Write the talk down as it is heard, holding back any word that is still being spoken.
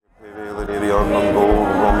Onongo,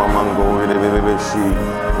 Romamango, Edebeshi,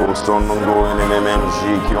 Ostonongo,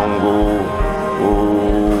 Enemeshi, Kiongo,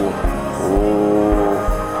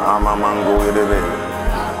 Amamango, Edebe,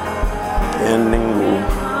 Endingo,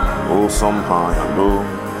 O Sompayando,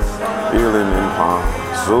 Ilimimpa,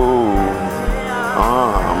 So,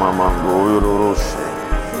 Amamango, Yoroshe,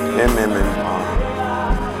 Ememimpa,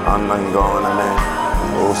 Anangonane,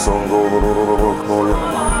 O Songo, Koya,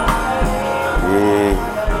 yeah.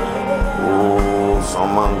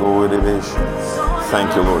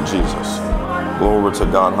 Thank you, Lord Jesus. Glory to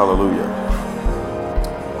God. Hallelujah.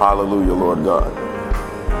 Hallelujah, Lord God.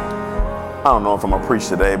 I don't know if I'm going to preach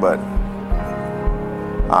today, but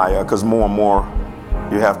because more and more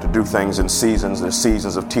you have to do things in seasons. There's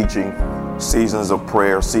seasons of teaching, seasons of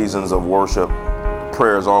prayer, seasons of worship.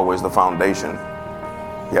 Prayer is always the foundation.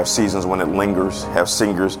 You have seasons when it lingers, have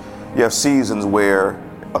singers. You have seasons where,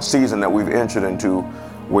 a season that we've entered into,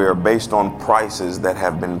 where based on prices that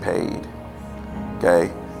have been paid, okay,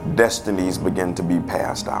 destinies begin to be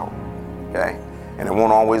passed out, okay? And it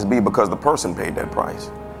won't always be because the person paid that price.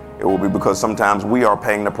 It will be because sometimes we are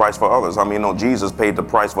paying the price for others. I mean, no, Jesus paid the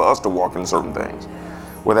price for us to walk in certain things.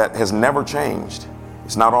 Well, that has never changed.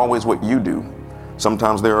 It's not always what you do.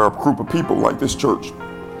 Sometimes there are a group of people like this church.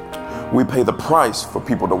 We pay the price for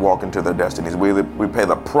people to walk into their destinies. We pay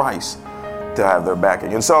the price to have their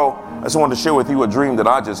backing. And so I just wanted to share with you a dream that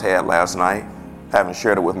I just had last night. I haven't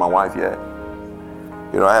shared it with my wife yet.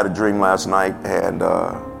 You know, I had a dream last night, and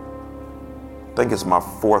I think it's my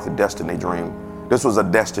fourth destiny dream. This was a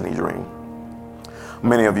destiny dream.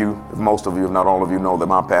 Many of you, if most of you, if not all of you, know that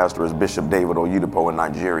my pastor is Bishop David Oyedepo in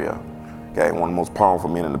Nigeria. Okay, one of the most powerful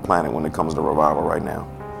men in the planet when it comes to revival right now.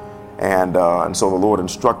 And so the Lord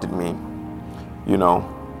instructed me, you know,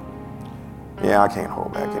 I can't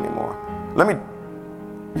hold back anymore.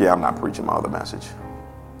 I'm not preaching my other message.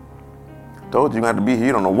 Told you you have to be here.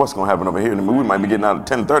 You don't know what's going to happen over here. We might be getting out at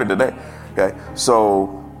 10:30 today. Okay.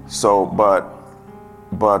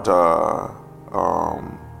 But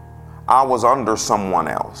I was under someone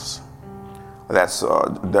else.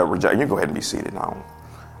 That rejected. You go ahead and be seated now.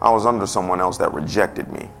 I was under someone else that rejected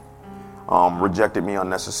me. Rejected me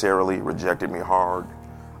unnecessarily. Rejected me hard.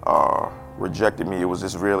 Rejected me. It was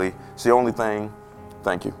just really. It's the only thing.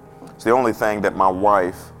 Thank you. It's the only thing that my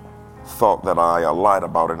wife thought that I lied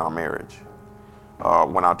about in our marriage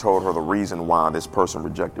when I told her the reason why this person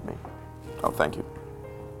rejected me. Oh, thank you.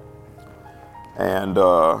 And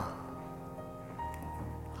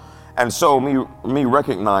so me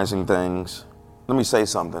recognizing things, let me say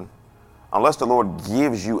something. Unless the Lord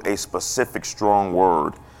gives you a specific strong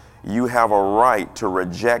word, you have a right to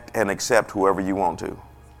reject and accept whoever you want to.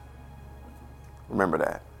 Remember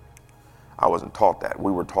that. I wasn't taught that.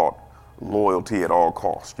 We were taught loyalty at all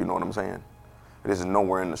costs. You know what I'm saying? This is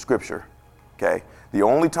nowhere in the scripture. Okay. The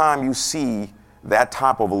only time you see that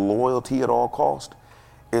type of loyalty at all cost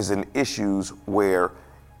is in issues where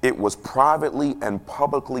it was privately and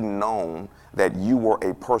publicly known that you were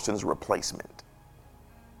a person's replacement.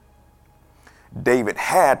 David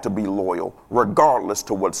had to be loyal regardless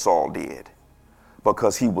to what Saul did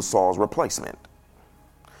because he was Saul's replacement.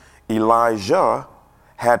 Elijah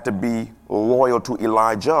had to be loyal to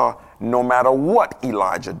Elijah no matter what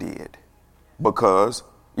Elijah did, because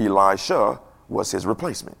Elisha was his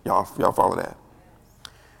replacement. Y'all follow that?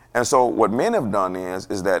 And so what men have done is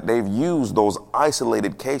that they've used those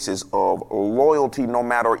isolated cases of loyalty, no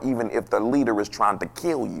matter even if the leader is trying to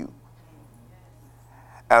kill you,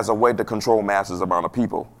 as a way to control masses amount of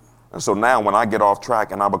people. And so now when I get off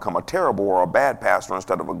track and I become a terrible or a bad pastor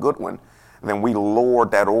instead of a good one, then we lord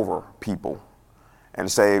that over people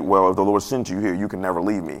and say, well, if the Lord sent you here, you can never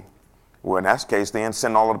leave me. Well, in that case, then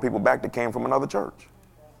send all of the people back that came from another church.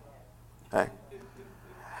 Okay?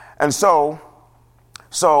 And so,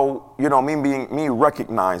 you know, me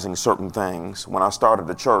recognizing certain things when I started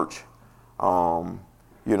the church,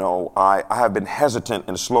 you know, I have been hesitant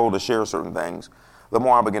and slow to share certain things. The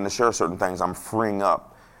more I begin to share certain things, I'm freeing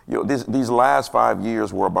up. You know, these last 5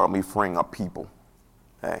 years were about me freeing up people.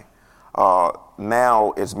 Okay?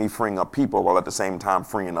 Now it's me freeing up people while at the same time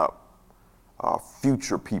freeing up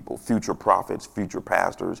future people, future prophets, future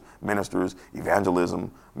pastors, ministers,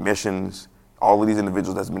 evangelism, missions, all of these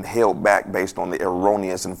individuals that's been held back based on the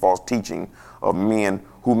erroneous and false teaching of men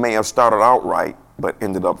who may have started out right, but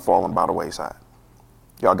ended up falling by the wayside.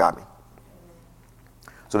 Y'all got me?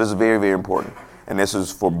 So this is very, very important. And this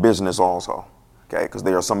is for business also, okay? Because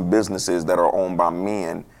there are some businesses that are owned by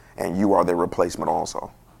men and you are their replacement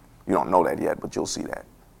also. You don't know that yet, but you'll see that.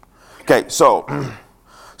 Okay, so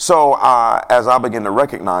as I begin to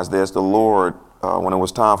recognize this, the Lord, when it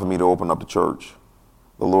was time for me to open up the church,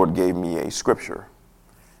 the Lord gave me a scripture.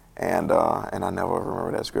 And I never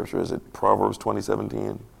remember that scripture. Is it Proverbs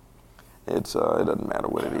 27:10? It doesn't matter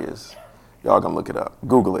what it is. Y'all can look it up.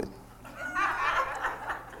 Google it.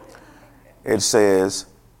 It says,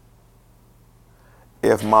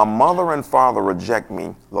 if my mother and father reject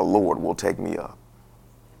me, the Lord will take me up.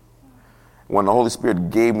 When the Holy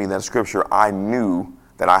Spirit gave me that scripture, I knew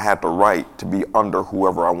that I had the right to be under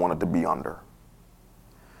whoever I wanted to be under.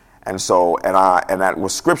 And so,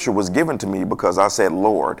 scripture was given to me because I said,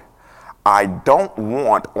 Lord, I don't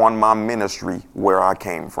want on my ministry where I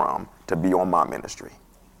came from to be on my ministry.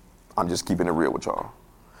 I'm just keeping it real with y'all.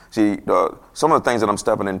 See, some of the things that I'm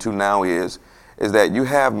stepping into now is that you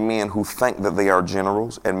have men who think that they are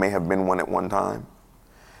generals and may have been one at one time.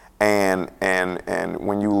 And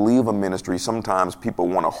when you leave a ministry, sometimes people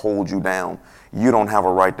want to hold you down. You don't have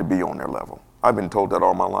a right to be on their level. I've been told that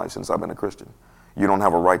all my life since I've been a Christian. You don't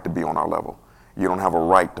have a right to be on our level. You don't have a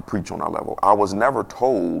right to preach on our level. I was never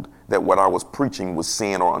told that what I was preaching was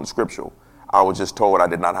sin or unscriptural. I was just told I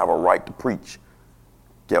did not have a right to preach.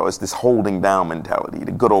 It's this holding down mentality,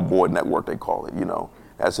 the good old boy network, they call it,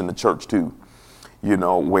 that's in the church too,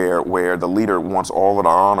 where the leader wants all of the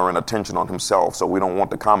honor and attention on himself. So we don't want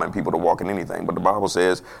the common people to walk in anything. But the Bible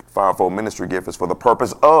says fivefold ministry gift is for the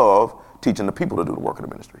purpose of teaching the people to do the work of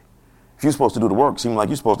the ministry. If you're supposed to do the work, it seems like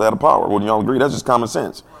you're supposed to have the power. Wouldn't y'all agree? That's just common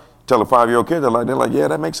sense. Tell a 5-year-old kid, they're like, yeah,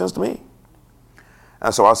 that makes sense to me.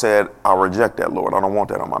 And so I said, I reject that, Lord. I don't want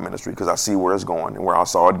that on my ministry because I see where it's going, and where I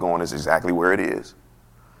saw it going is exactly where it is.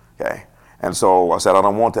 Okay. And so I said, I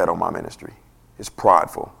don't want that on my ministry. It's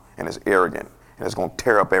prideful and it's arrogant and it's going to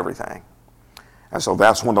tear up everything. And so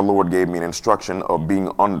that's when the Lord gave me an instruction of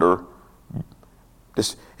being under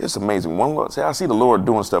this. It's amazing. I see the Lord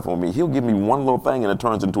doing stuff on me. He'll give me one little thing and it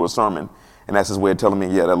turns into a sermon. And that's his way of telling me,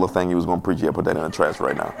 yeah, that little thing he was going to preach, yeah, put that in the trash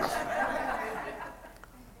right now.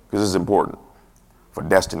 Because it's important for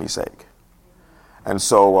destiny's sake. And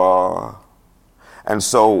so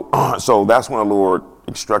that's when the Lord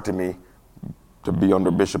instructed me to be under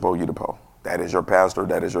Bishop Oyedepo. That is your pastor.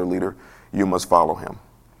 That is your leader. You must follow him.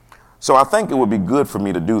 So I think it would be good for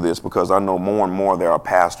me to do this because I know more and more there are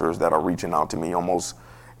pastors that are reaching out to me almost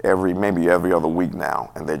maybe every other week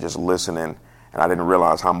now, and they're just listening. And I didn't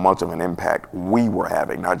realize how much of an impact we were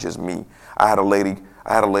having, not just me. I had a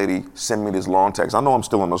lady send me this long text. I know I'm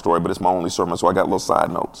still in the story, but it's my only sermon, so I got little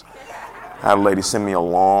side notes. I had a lady send me a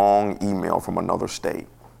long email from another state.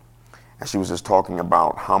 And she was just talking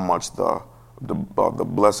about how much the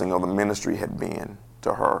blessing of the ministry had been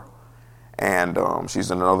to her. And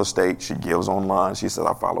she's in another state. She gives online. She said,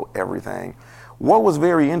 I follow everything. What was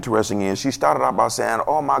very interesting is she started out by saying,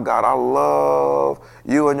 oh, my God, I love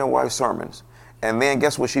you and your wife's sermons. And then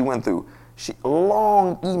guess what she went through?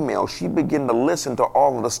 Long email. She began to listen to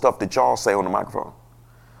all of the stuff that y'all say on the microphone.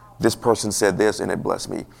 This person said this and it blessed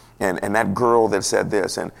me. And that girl that said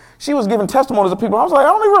this. And she was giving testimonies of people. I was like, I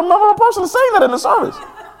don't even remember a person saying that in the service.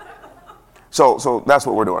 So that's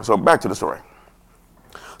what we're doing. So back to the story.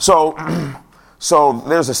 So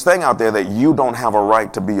there's this thing out there that you don't have a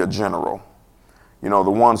right to be a general. The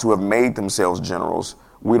ones who have made themselves generals,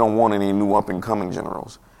 we don't want any new up and coming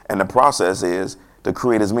generals. And the process is to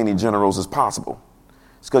create as many generals as possible.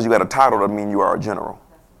 It's because you got a title doesn't mean you are a general.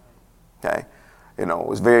 Okay.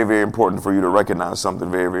 It's very, very important for you to recognize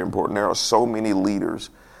something very, very important. There are so many leaders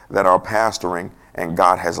that are pastoring and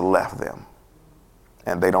God has left them.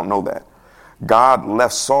 And they don't know that. God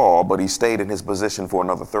left Saul, but he stayed in his position for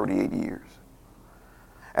another 38 years.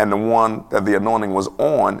 And the one that the anointing was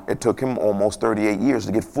on, it took him almost 38 years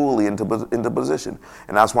to get fully into position.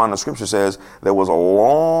 And that's why in the scripture says there was a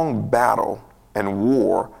long battle and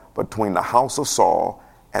war between the house of Saul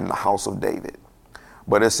and the house of David.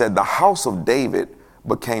 But it said the house of David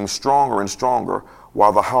became stronger and stronger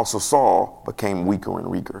while the house of Saul became weaker and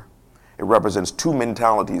weaker. It represents two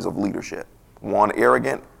mentalities of leadership. One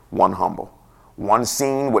arrogant, one humble. One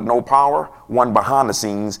seen with no power, one behind the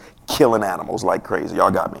scenes killing animals like crazy. Y'all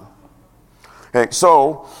got me. Okay,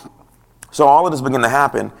 so all of this began to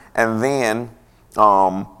happen. And then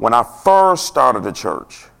when I first started the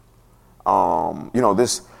church,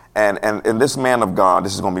 this and this man of God,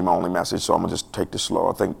 this is going to be my only message, so I'm going to just take this slow.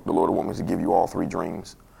 I think the Lord will want me to give you all three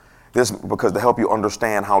dreams. Because to help you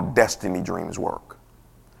understand how destiny dreams work.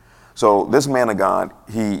 So this man of God,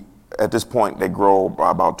 at this point, they grow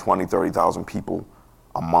by about 20, 30,000 people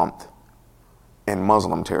a month in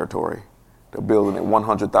Muslim territory. They're building a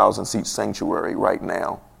 100,000 seat sanctuary right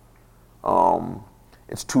now.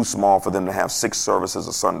 It's too small for them to have 6 services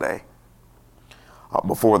a Sunday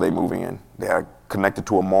before they move in. They are connected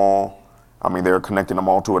to a mall. They're connecting them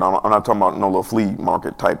all to it. I'm not talking about no little flea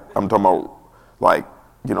market type. I'm talking about like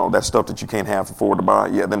that stuff that you can't afford to buy.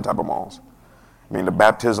 Yeah, them type of malls. I mean, the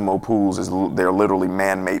baptismal pools, they're literally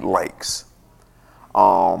man-made lakes.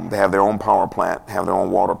 They have their own power plant, have their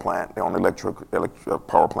own water plant. Their own electric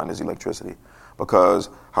power plant is electricity. Because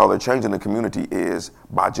how they're changing the community is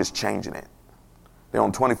by just changing it. They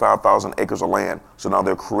own 25,000 acres of land, so now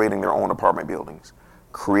they're creating their own apartment buildings,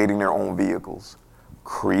 creating their own vehicles,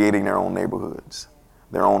 creating their own neighborhoods,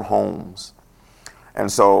 their own homes. And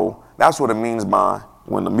so that's what it means by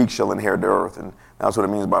when the meek shall inherit the earth, and that's what it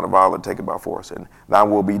means by the violent take it by force, and that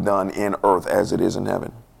will be done in earth as it is in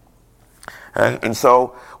heaven. And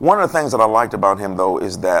so one of the things that I liked about him, though,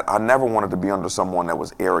 is that I never wanted to be under someone that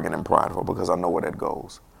was arrogant and prideful, because I know where that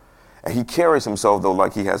goes. And he carries himself, though,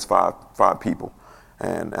 like he has five people.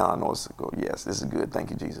 And I know it's, yes, this is good. Thank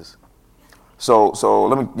you, Jesus. So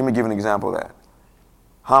let me give you an example of that.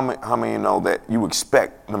 How many know that you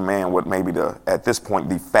expect the man with maybe at this point,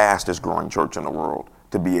 the fastest growing church in the world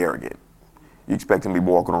to be arrogant? You expect him to be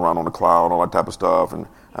walking around on the cloud, all that type of stuff. And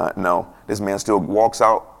no, this man still walks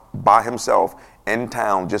out by himself in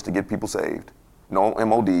town just to get people saved. No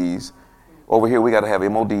MODs. Over here, we got to have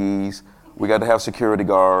MODs. We got to have security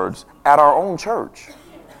guards at our own church.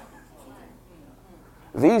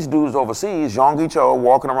 These dudes overseas, Zhang Cho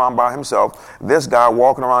walking around by himself, this guy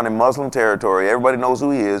walking around in Muslim territory, everybody knows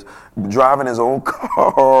who he is, driving his own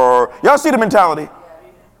car. Y'all see the mentality?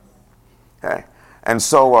 Okay. And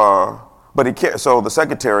so, so the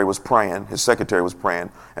secretary was praying, and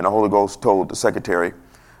the Holy Ghost told the secretary,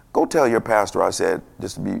 go tell your pastor, I said,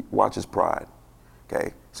 just to watch his pride.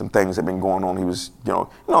 Okay. Some things have been going on. He was,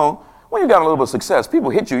 when you got a little bit of success, people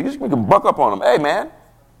hit you, you can buck up on them. Hey, man.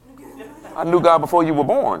 I knew God before you were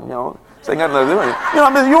born, So ain't got nothing to do with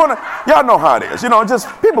it. Y'all know how it is. Just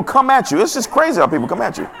people come at you. It's just crazy how people come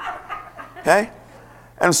at you. Okay?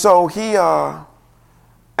 And so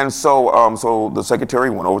so the secretary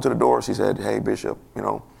went over to the door. She said, hey, Bishop,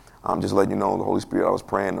 I'm just letting you know the Holy Spirit, I was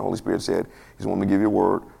praying. The Holy Spirit said, he's wanting to give you a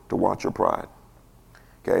word to watch your pride.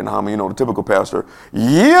 Okay, and how many the typical pastor,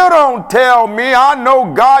 you don't tell me, I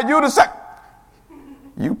know God, you the secretary.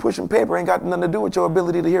 You pushing paper ain't got nothing to do with your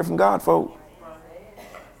ability to hear from God, folks.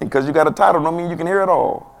 And because you got a title don't mean you can hear it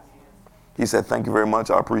all. He said, thank you very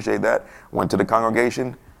much. I appreciate that. Went to the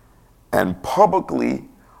congregation and publicly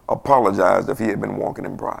apologized if he had been walking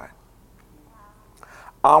in pride.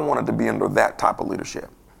 I wanted to be under that type of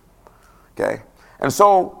leadership. Okay. And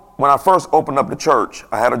so when I first opened up the church,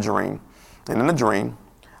 I had a dream. And in the dream,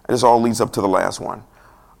 this all leads up to the last one.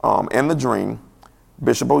 In the dream,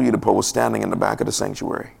 Bishop Oyedepo was standing in the back of the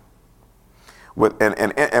sanctuary.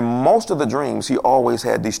 And most of the dreams, he always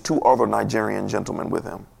had these two other Nigerian gentlemen with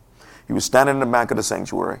him. He was standing in the back of the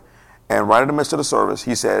sanctuary, and right in the midst of the service,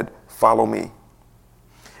 he said, follow me.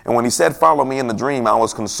 And when he said, follow me in the dream, I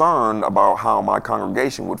was concerned about how my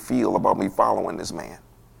congregation would feel about me following this man.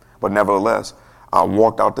 But nevertheless, I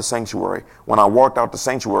walked out the sanctuary. When I walked out the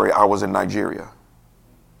sanctuary, I was in Nigeria.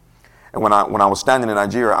 And when I was standing in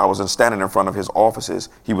Nigeria, I was standing in front of his offices.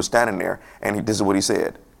 He was standing there, and this is what he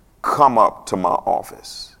said: come up to my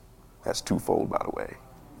office. That's twofold, by the way.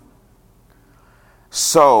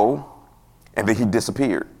 So, and then he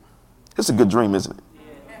disappeared. It's a good dream, isn't it?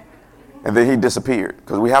 And then he disappeared,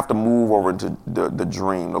 because we have to move over into the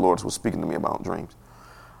dream. The Lord was speaking to me about dreams,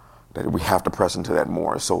 that we have to press into that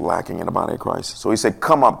more. It's so lacking in the body of Christ. So he said,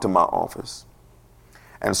 come up to my office.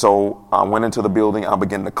 And so I went into the building. I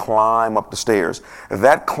began to climb up the stairs.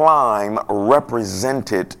 That climb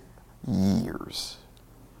represented years.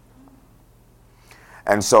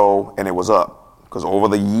 And it was up, because over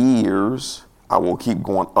the years, I will keep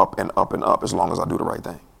going up and up and up as long as I do the right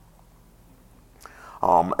thing.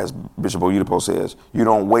 As Bishop Oyedepo says, you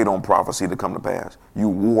don't wait on prophecy to come to pass. You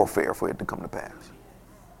warfare for it to come to pass.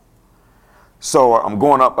 So I'm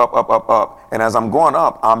going up, up, up, up, up. And as I'm going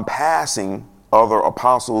up, I'm passing other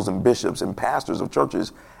apostles and bishops and pastors of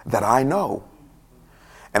churches that I know.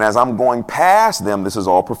 And as I'm going past them, this is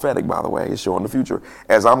all prophetic, by the way, it's showing the future.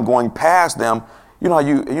 As I'm going past them, you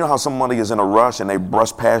know how somebody is in a rush and they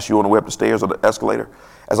brush past you on the way up the stairs or the escalator?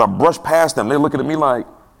 As I brush past them, they're looking at me like,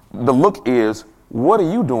 the look is, what are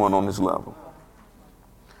you doing on this level?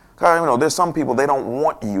 Because, there's some people, they don't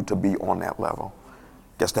want you to be on that level.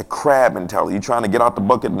 That's that crab mentality. You're trying to get out the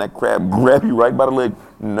bucket and that crab grab you right by the leg.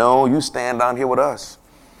 No, you stand down here with us.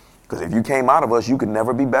 Because if you came out of us, you could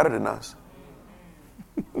never be better than us.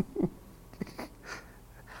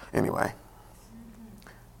 Anyway.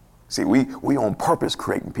 See, we on purpose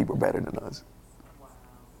creating people better than us.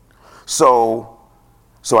 So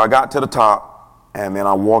I got to the top, and then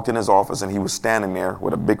I walked in his office, and he was standing there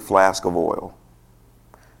with a big flask of oil.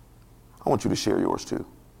 I want you to share yours too.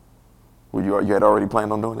 Well, you had already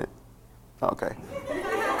planned on doing it? Okay.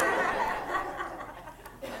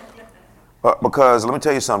 Because let me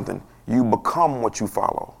tell you something. You become what you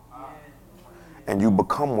follow. And you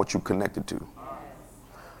become what you're connected to.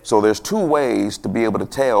 So there's two ways to be able to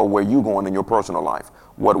tell where you're going in your personal life.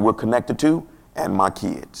 What we're connected to and my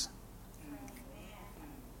kids.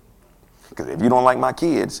 Because if you don't like my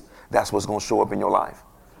kids, that's what's going to show up in your life.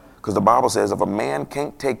 Because the Bible says if a man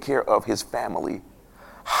can't take care of his family,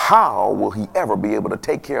 how will he ever be able to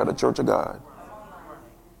take care of the church of God?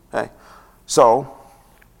 Hey, so,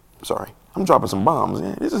 sorry, I'm dropping some bombs.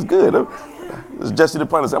 Man. This is good. This is Jesse the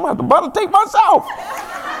Planner. I'm going to have to take myself.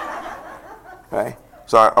 Okay,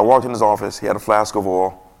 so I walked in his office. He had a flask of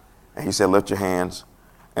oil, and he said, lift your hands.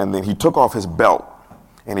 And then he took off his belt,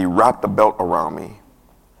 and he wrapped the belt around me.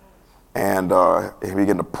 And he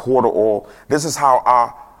began to pour the oil. This is how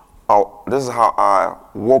I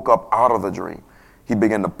woke up out of the dream. He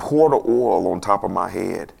began to pour the oil on top of my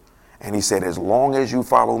head. And he said, as long as you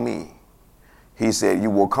follow me, he said, you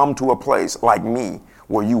will come to a place like me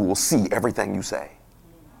where you will see everything you say.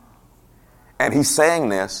 And he's saying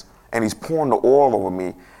this, and he's pouring the oil over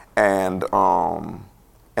me, and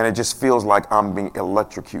it just feels like I'm being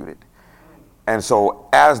electrocuted. And so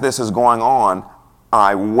as this is going on,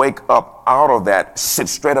 I wake up out of that, sit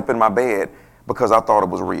straight up in my bed because I thought it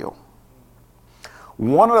was real.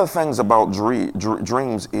 One of the things about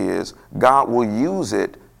dreams is God will use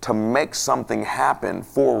it to make something happen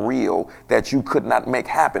for real that you could not make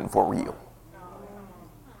happen for real.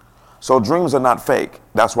 So dreams are not fake.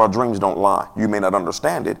 That's why dreams don't lie. You may not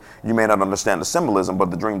understand it. You may not understand the symbolism, but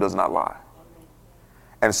the dream does not lie.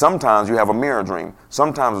 And sometimes you have a mirror dream.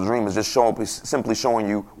 Sometimes a dream is just simply showing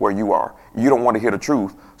you where you are. You don't want to hear the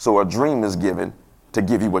truth, so a dream is given to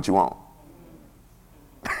give you what you want.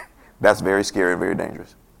 That's very scary and very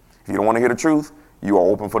dangerous. If you don't want to hear the truth, you are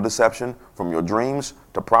open for deception from your dreams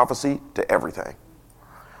to prophecy to everything.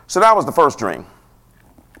 So that was the first dream.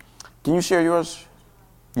 Can you share yours?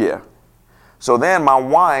 Yeah. So then my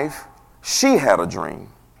wife, she had a dream.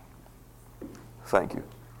 Thank you.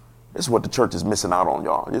 This is what the church is missing out on,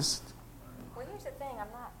 y'all. Well, here's the thing. I'm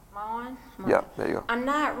not, Yeah, there you go. I'm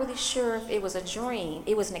not really sure if it was a dream.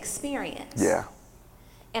 It was an experience. Yeah.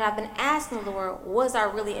 And I've been asking the Lord, was I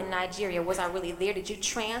really in Nigeria? Was I really there? Did you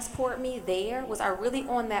transport me there? Was I really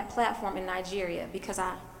on that platform in Nigeria? Because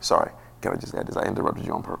Sorry, can I just add this? I interrupted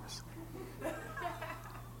you on purpose.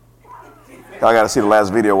 I got to see the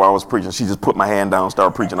last video while I was preaching. She just put my hand down and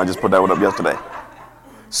started preaching. I just put that one up yesterday.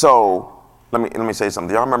 So let me say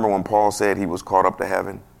something. Y'all remember when Paul said he was caught up to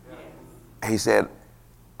heaven? He said,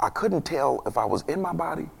 I couldn't tell if I was in my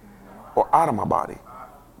body or out of my body,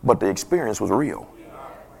 but the experience was real.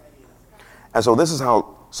 And so this is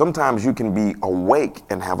how sometimes you can be awake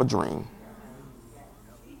and have a dream.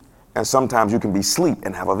 And sometimes you can be asleep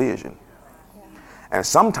and have a vision. And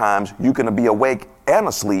sometimes you can be awake and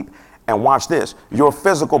asleep. And watch this. Your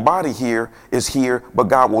physical body is here, but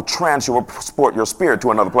God will transport your spirit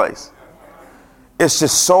to another place. It's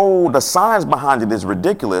just so, the science behind it is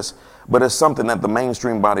ridiculous, but it's something that the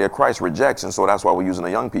mainstream body of Christ rejects. And so that's why we're using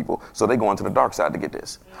the young people. So they go into the dark side to get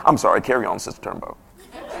this. I'm sorry. Carry on, Sister Turnbow.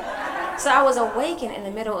 So I was awakened in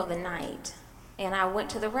the middle of the night, and I went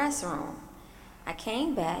to the restroom. I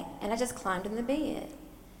came back, and I just climbed in the bed.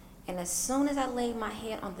 And as soon as I laid my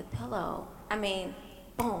head on the pillow,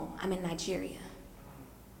 boom, I'm in Nigeria.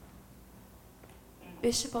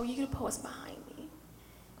 Bishop Oyedepo is behind me.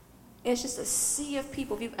 It's just a sea of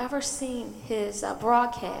people. If you've ever seen his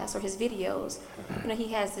broadcasts or his videos, he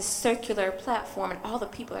has this circular platform, and all the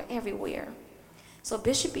people are everywhere. So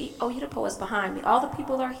Bishop Oyedepo is behind me. All the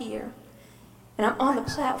people are here. And I'm on the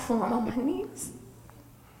platform on my knees.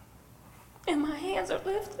 And my hands are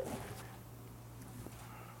lifted.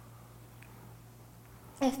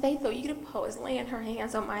 And Faith Oyedepo is laying her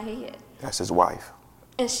hands on my head. That's his wife.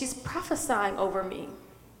 And she's prophesying over me.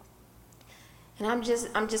 And I'm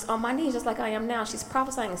just on my knees just like I am now. She's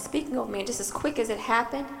prophesying and speaking over me. And just as quick as it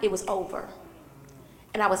happened, it was over.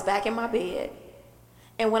 And I was back in my bed.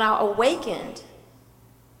 And when I awakened,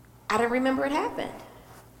 I didn't remember it happened.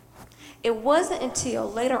 It wasn't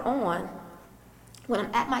until later on when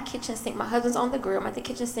I'm at my kitchen sink. My husband's on the grill. I'm at the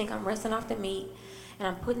kitchen sink. I'm resting off the meat. And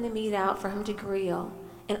I'm putting the meat out for him to grill.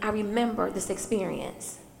 And I remember this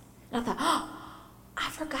experience. And I thought, oh, I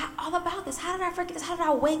forgot all about this. How did I forget this? How did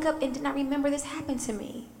I wake up and did not remember this happened to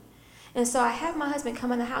me? And so I have my husband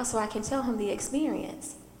come in the house so I can tell him the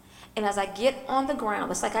experience. And as I get on the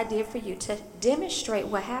ground, just like I did for you, to demonstrate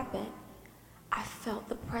what happened, I felt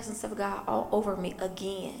the presence of God all over me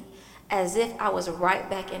again, as if I was right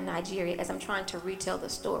back in Nigeria as I'm trying to retell the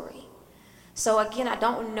story. So again, I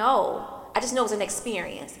don't know I just know it was an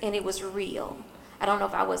experience and it was real. I don't know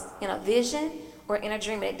if I was in a vision or in a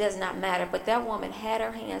dream, it does not matter. But that woman had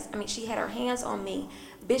her hands, she had her hands on me.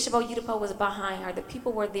 Bishop Oyedepo was behind her. The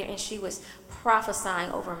people were there and she was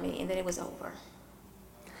prophesying over me, and then it was over.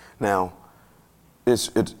 Now,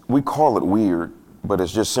 we call it weird, but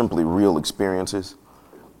it's just simply real experiences.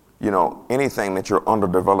 Anything that you're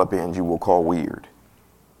underdeveloped in, you will call weird.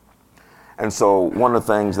 And so one of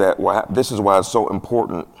the things this is why it's so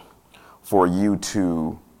important for you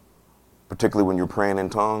to, particularly when you're praying in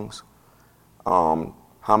tongues,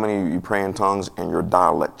 how many of you pray in tongues and your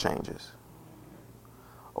dialect changes?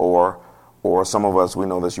 Or some of us, we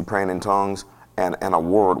know this, you're praying in tongues and a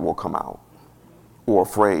word will come out or a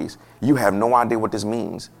phrase. You have no idea what this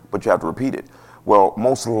means, but you have to repeat it. Well,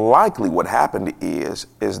 most likely what happened is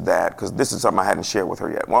that, because this is something I hadn't shared with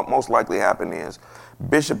her yet, what most likely happened is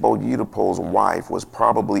Bishop Oyedepo's wife was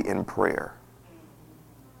probably in prayer.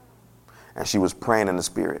 And she was praying in the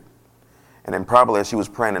spirit. And then probably as she was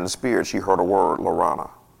praying in the spirit, she heard a word, Lorana.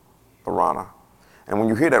 And when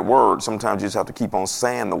you hear that word, sometimes you just have to keep on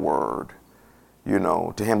saying the word.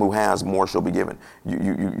 To him who has, more shall be given.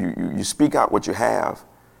 You speak out what you have,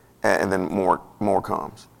 and then more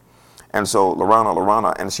comes. And so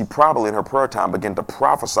Lorana, and she probably in her prayer time began to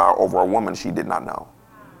prophesy over a woman she did not know.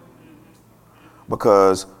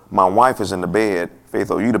 Because my wife is in the bed, Faith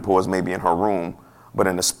Oyedepo is maybe in her room, but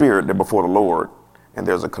in the spirit, they're before the Lord, and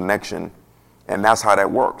there's a connection. And that's how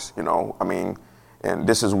that works, and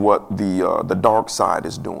this is what the dark side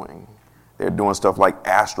is doing. They're doing stuff like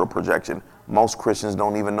astral projection. Most Christians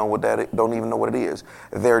don't even know what it is.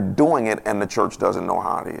 They're doing it, and the church doesn't know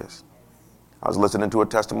how it is. I was listening to a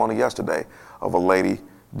testimony yesterday of a lady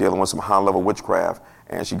dealing with some high-level witchcraft,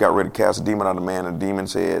 and she got ready to cast a demon out of a man, and the demon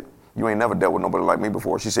said, "You ain't never dealt with nobody like me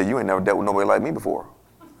before." She said, "You ain't never dealt with nobody like me before."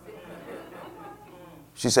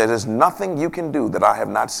 She said, "There's nothing you can do that I have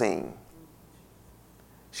not seen."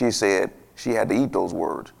 She said she had to eat those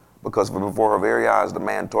words because before her very eyes, the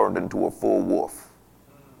man turned into a full wolf,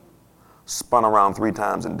 spun around 3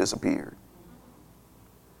 times and disappeared.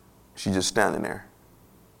 She's just standing there.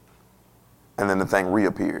 And then the thing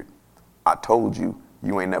reappeared. "I told you,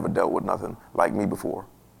 you ain't never dealt with nothing like me before."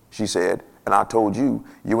 She said, "And I told you,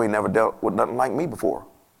 you ain't never dealt with nothing like me before."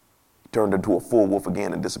 He turned into a full wolf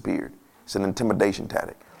again and disappeared. It's an intimidation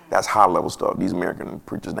tactic. That's high-level stuff. These American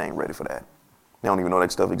preachers, they ain't ready for that. They don't even know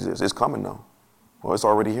that stuff exists. It's coming, though. Well, it's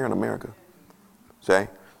already here in America. See?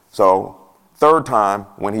 So, third time,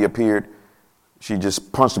 when he appeared, she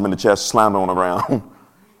just punched him in the chest, slammed him on the ground,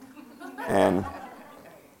 and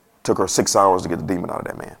took her 6 hours to get the demon out of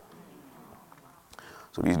that man.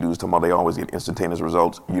 So these dudes talking about they always get instantaneous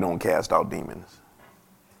results. You don't cast out demons.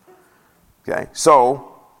 Okay?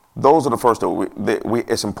 So, those are the first.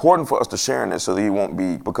 It's important for us to share in this so that you won't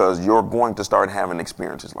be, because you're going to start having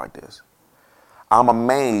experiences like this. I'm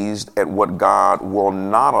amazed at what God will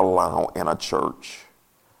not allow in a church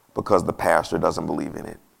because the pastor doesn't believe in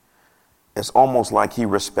it. It's almost like he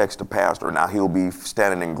respects the pastor. Now he'll be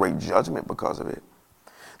standing in great judgment because of it.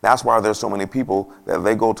 That's why there's so many people that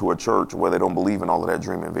they go to a church where they don't believe in all of that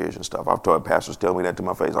dream and vision stuff. I've told pastors tell me that to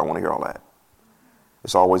my face. I want to hear all that.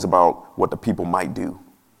 It's always about what the people might do.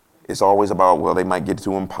 It's always about, well, they might get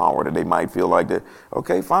too empowered and they might feel like that.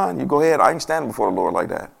 Okay, fine, you go ahead. I ain't standing before the Lord like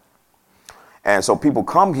that. And so people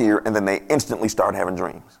come here and then they instantly start having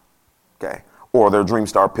dreams, okay? Or their dreams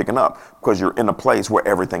start picking up because you're in a place where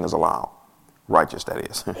everything is allowed. Righteous, that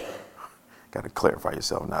is. Got to clarify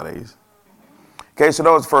yourself nowadays. Okay, so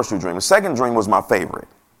that was the first 2 dreams. The second dream was my favorite.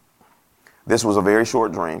 This was a very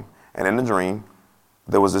short dream. And in the dream,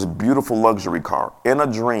 there was this beautiful luxury car. In a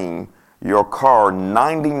dream, your car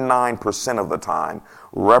 99% of the time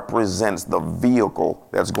represents the vehicle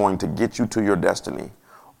that's going to get you to your destiny,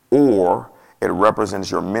 or it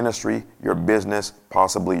represents your ministry, your business,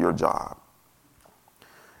 possibly your job.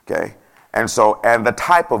 Okay? And the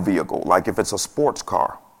type of vehicle, like if it's a sports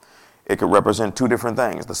car, it could represent 2 different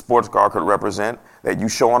things. The sports car could represent that you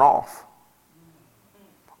showing off,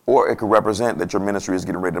 or it could represent that your ministry is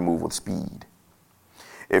getting ready to move with speed.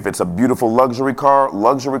 If it's a beautiful luxury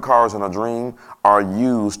cars in a dream are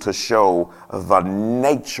used to show the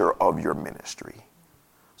nature of your ministry.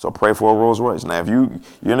 So pray for a Rolls Royce. Now, if you're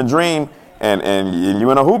in a dream and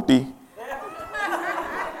you're in a hoopty,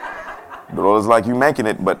 the Lord is like you making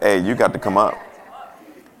it, but hey, you got to come up.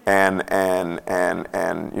 And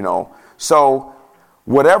so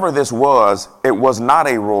whatever this was, it was not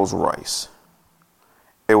a Rolls Royce.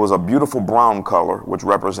 It was a beautiful brown color, which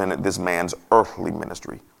represented this man's earthly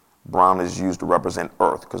ministry. Brown is used to represent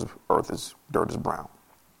earth because dirt is brown.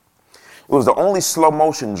 It was the only slow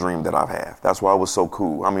motion dream that I've had. That's why it was so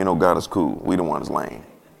cool. I mean, God is cool. We the ones lame.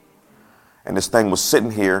 And this thing was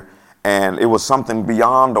sitting here, and it was something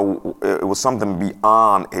beyond a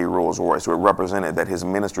Rolls Royce. So it represented that his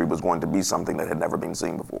ministry was going to be something that had never been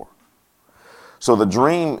seen before. So the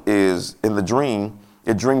dream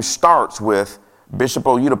starts with Bishop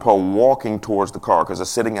Oyedepo walking towards the car because they're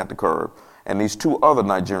sitting at the curb, and these two other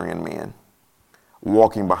Nigerian men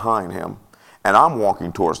walking behind him, and I'm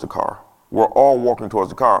walking towards the car. We're all walking towards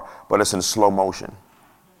the car, but it's in slow motion.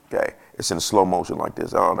 Okay, it's in slow motion like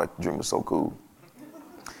this. Oh, that dream is so cool.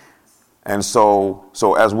 And so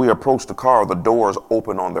as we approach the car, the doors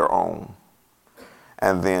open on their own.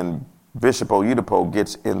 And then Bishop Oyedepo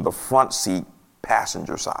gets in the front seat,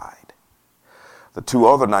 passenger side. The two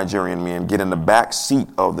other Nigerian men get in the back seat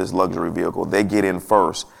of this luxury vehicle. They get in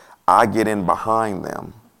first. I get in behind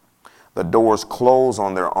them. The doors close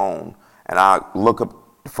on their own. And I look up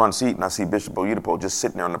the front seat and I see Bishop Oyedepo just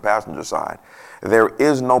sitting there on the passenger side. There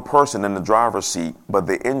is no person in the driver's seat, but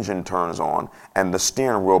the engine turns on and the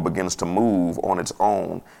steering wheel begins to move on its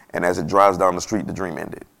own. And as it drives down the street, the dream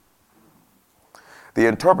ended. The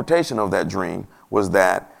interpretation of that dream was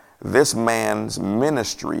that this man's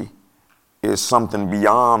ministry is something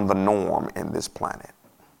beyond the norm in this planet.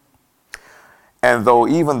 And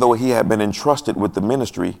even though he had been entrusted with the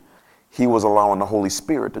ministry, he was allowing the Holy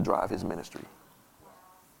Spirit to drive his ministry.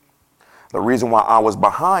 The reason why I was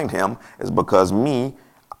behind him is because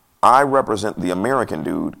I represent the American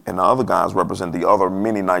dude, and the other guys represent the other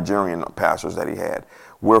many Nigerian pastors that he had.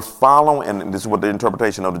 We're following, and this is what the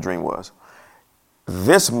interpretation of the dream was.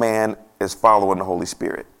 This man is following the Holy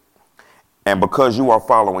Spirit. And because you are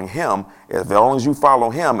following him, as long as you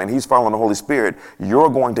follow him and he's following the Holy Spirit, you're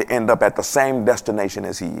going to end up at the same destination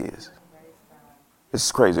as he is. This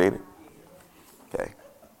is crazy, ain't it? Okay.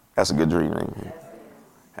 That's a good dream.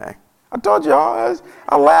 Okay. I told y'all,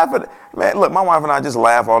 I laugh at it. Man, look, my wife and I just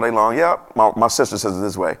laugh all day long. Yep. My sister says it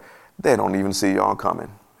this way. They don't even see y'all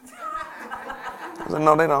coming. I said,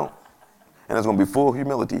 no, they don't. And it's going to be full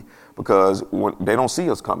humility because they don't see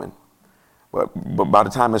us coming. But by the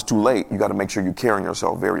time it's too late, you got to make sure you're carrying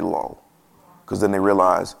yourself very low. Because then they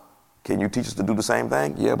realize, can you teach us to do the same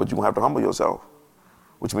thing? Yeah, but you're going to have to humble yourself,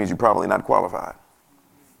 which means you're probably not qualified.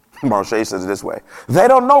 Marche says it this way. They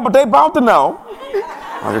don't know, but they about to know.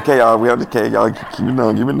 Okay, y'all, y'all keep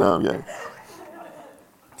it numb, yeah.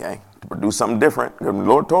 Okay, to produce something different, the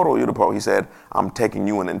Lord told Oyedepo, he said, I'm taking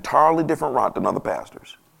you an entirely different route than other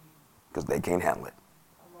pastors because they can't handle it.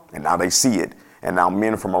 And now they see it. And now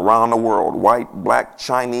men from around the world, white, black,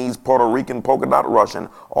 Chinese, Puerto Rican, polka dot Russian,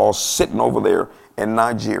 all sitting over there in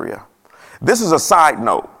Nigeria. This is a side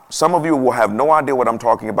note. Some of you will have no idea what I'm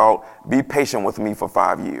talking about. Be patient with me for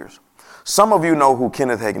 5 years. Some of you know who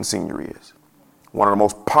Kenneth Hagin Sr. is. One of the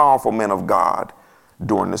most powerful men of God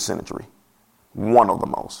during this century. One of the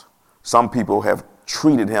most. Some people have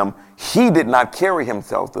treated him. He did not carry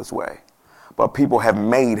himself this way, but people have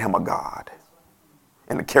made him a god.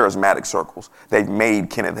 In the charismatic circles, they've made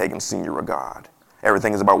Kenneth Hagin Sr. a god.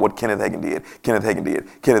 Everything is about what Kenneth Hagin did. Kenneth Hagin did.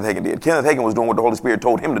 Kenneth Hagin did. Kenneth Hagin was doing what the Holy Spirit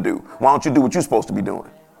told him to do. Why don't you do what you're supposed to be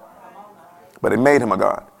doing? But it made him a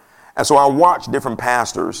god. And so I watched different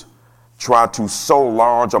pastors try to sow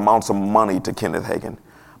large amounts of money to Kenneth Hagin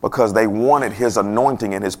because they wanted his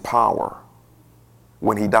anointing and his power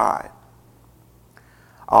when he died.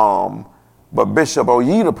 But Bishop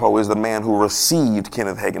Oyedepo is the man who received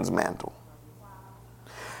Kenneth Hagin's mantle.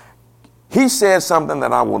 He said something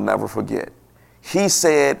that I will never forget. He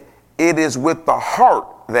said, it is with the heart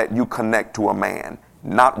that you connect to a man,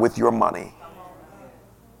 not with your money.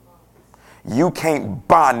 You can't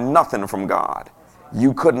buy nothing from God.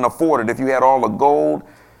 You couldn't afford it if you had all the gold.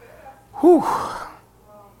 Whew.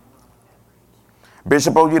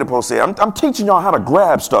 Bishop Oyedepo said, I'm teaching y'all how to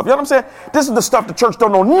grab stuff. You know what I'm saying? This is the stuff the church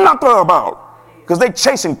don't know nothing about because they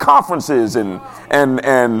chasing conferences and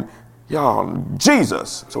y'all,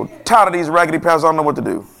 Jesus. So tired of these raggedy pastors, I don't know what to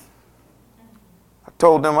do. I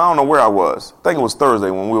told them, I don't know where I was. I think it was Thursday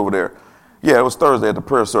when we were there. Yeah, it was Thursday at the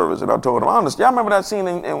prayer service. And I told them, honestly, y'all remember that scene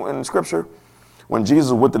in Scripture when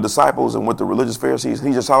Jesus was with the disciples and with the religious Pharisees?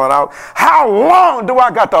 He just hollered out, how long do I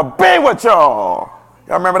got to be with y'all?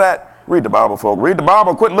 Y'all remember that? Read the Bible, folks. Read the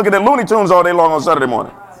Bible. Quit looking at Looney Tunes all day long on Saturday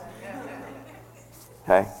morning.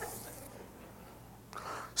 Okay.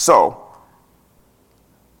 So,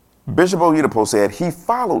 Bishop Oyedepo said he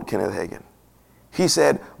followed Kenneth Hagin. He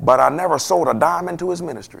said, but I never sold a dime into his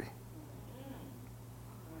ministry.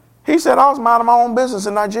 He said, I was minding my own business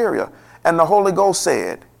in Nigeria. And the Holy Ghost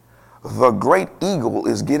said, the great eagle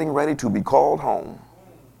is getting ready to be called home.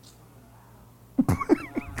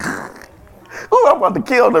 Ooh, I'm about to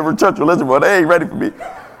kill every church religion, but they ain't ready for me.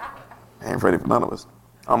 They ain't ready for none of us.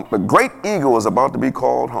 The great eagle is about to be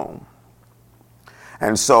called home.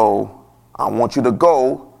 And so I want you to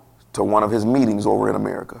go to one of his meetings over in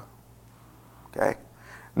America. Okay?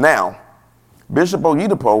 Now, Bishop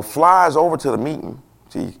Oyedepo flies over to the meeting.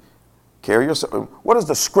 See, carry yourself. What does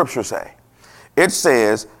the scripture say? It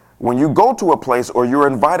says, when you go to a place or you're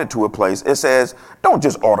invited to a place, it says, don't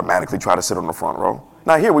just automatically try to sit on the front row.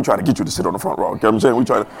 Now, here we try to get you to sit on the front row. Okay, I'm saying we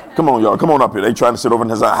try to, come on, y'all, come on up here. They trying to sit over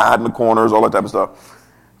and hide in the corners, all that type of stuff.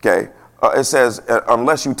 Okay, it says,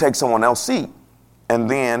 unless you take someone else's seat, and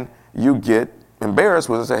then you get embarrassed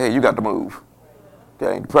when they say, hey, you got to move.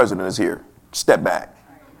 Okay, the president is here. Step back.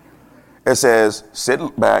 It says,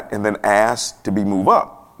 sit back and then ask to be moved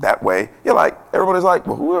up. That way, you're like, everybody's like,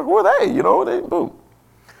 well, who are they? You know, they boom.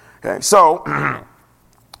 Okay, so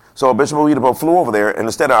Bishop Oyedepo flew over there, and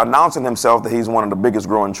instead of announcing himself that he's one of the biggest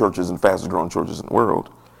growing churches and fastest growing churches in the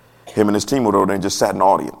world, him and his team were over there and just sat in the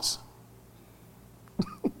audience.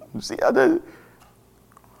 See, I did.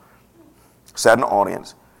 Sat in the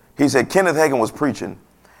audience. He said Kenneth Hagin was preaching,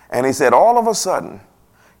 and he said all of a sudden,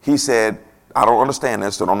 he said, I don't understand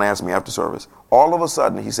this, so don't ask me after service. All of a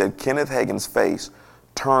sudden, he said Kenneth Hagin's face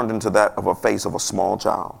turned into that of a face of a small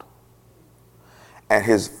child. And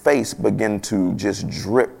his face began to just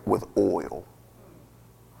drip with oil.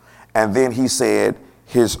 And then he said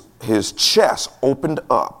his chest opened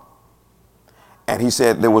up. And he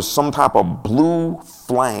said there was some type of blue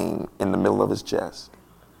flame in the middle of his chest.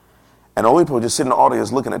 And all people just sitting in the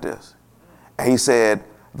audience looking at this. And he said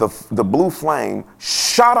the blue flame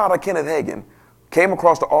shot out of Kenneth Hagin, came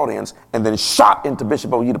across the audience, and then shot into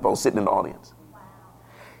Bishop Oyedepo sitting in the audience.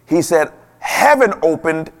 He said heaven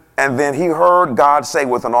opened, and then he heard God say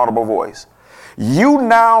with an audible voice, you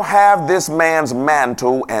now have this man's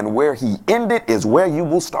mantle, and where he ended is where you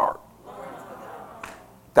will start.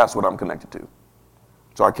 That's what I'm connected to.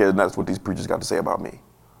 So I care, and that's what these preachers got to say about me.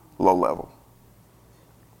 Low level.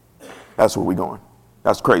 That's where we're going.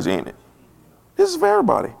 That's crazy, ain't it? This is for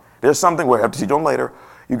everybody. There's something we'll have to teach on later.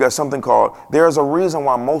 You got something called, there's a reason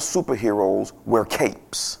why most superheroes wear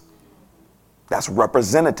capes. That's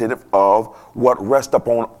representative of what rests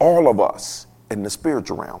upon all of us in the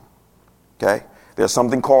spiritual realm. Okay? There's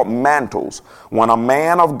something called mantles. When a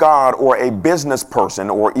man of God or a business person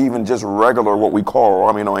or even just regular, what we call,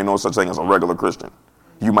 ain't no such thing as a regular Christian.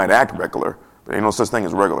 You might act regular, but ain't no such thing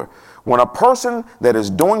as regular. When a person that is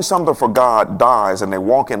doing something for God dies and they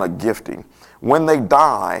walk in a gifting, when they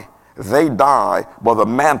die, but the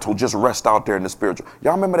mantle just rests out there in the spiritual.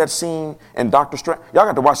 Y'all remember that scene in Doctor Strange? Y'all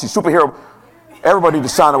got to watch these superhero. Everybody need to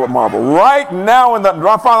sign up with Marvel. Right now,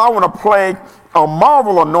 I want to play a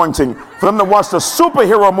Marvel anointing for them to watch the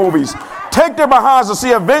superhero movies. Take their behinds to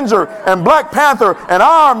see Avenger and Black Panther and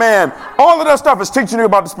Iron Man. All of that stuff is teaching you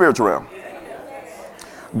about the spiritual realm.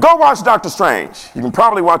 Go watch Doctor Strange. You can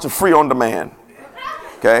probably watch it free on demand.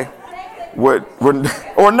 Okay? Or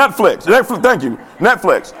Netflix. Thank you.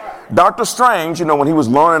 Netflix. Doctor Strange, when he was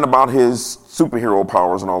learning about his superhero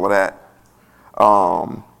powers and all of that,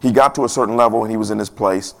 he got to a certain level and he was in this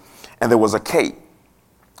place, and there was a cape.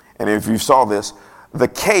 And if you saw this, the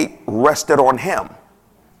cape rested on him.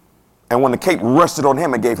 And when the cape rested on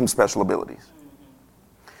him, it gave him special abilities.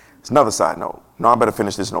 It's another side note. No, I better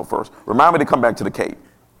finish this note first. Remind me to come back to the cape.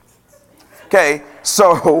 Okay,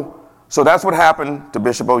 so that's what happened to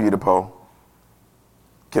Bishop Oyedepo.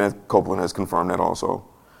 Kenneth Copeland has confirmed that also.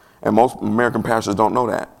 And most American pastors don't know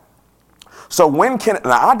that. So now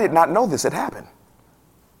I did not know this had happened,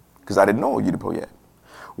 because I didn't know Oyedepo yet.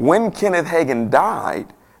 When Kenneth Hagin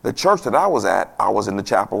died, the church that I was at, I was in the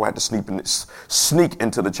chapel. I had to sneak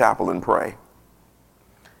into the chapel and pray.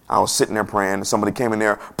 I was sitting there praying, and somebody came in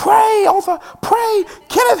there, pray, Otha, pray,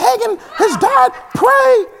 Kenneth Hagin has died,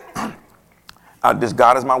 pray. This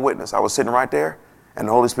God is my witness. I was sitting right there, and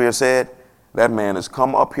the Holy Spirit said, that man has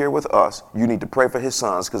come up here with us. You need to pray for his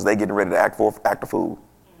sons, because they're getting ready to act a fool.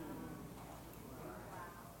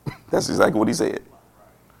 That's exactly what he said.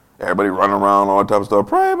 Everybody running around, all that type of stuff.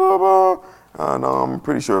 Pray, blah, blah. No, I'm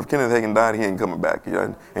pretty sure if Kenneth Hagin died, he ain't coming back.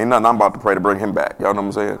 Ain't nothing I'm about to pray to bring him back. Y'all know what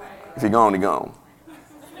I'm saying? If he gone, he gone.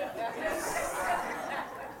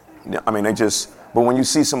 Yeah, but when you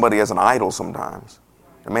see somebody as an idol sometimes,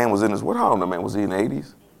 the man was in his, how old the man was he in the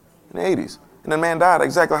 80s? In the 80s. And the man died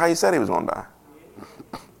exactly how he said he was going to die.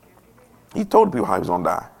 He told the people how he was going to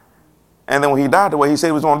die. And then when he died the way he said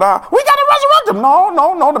he was going to die, we got to resurrect him.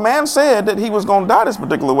 No. The man said that he was going to die this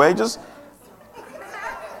particular way. But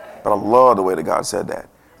I love the way that God said that.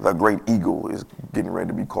 The great eagle is getting ready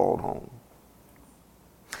to be called home.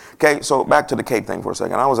 Okay, so back to the cape thing for a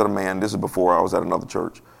second. I was at this is before I was at another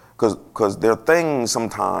church Because there are things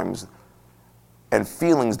sometimes and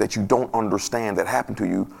feelings that you don't understand that happen to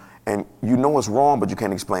you, and you know it's wrong, but you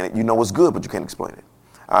can't explain it. You know it's good, but you can't explain it.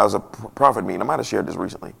 I was a prophet meeting. I might have shared this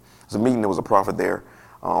recently. It was a meeting. There was a prophet there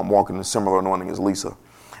walking in a similar anointing as Lisa.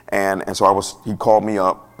 And so he called me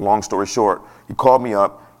up. Long story short, he called me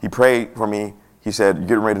up. He prayed for me. He said, "You're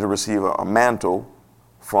getting ready to receive a mantle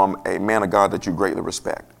from a man of God that you greatly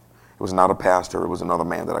respect." It was not a pastor. It was another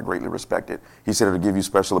man that I greatly respected. He said it'll give you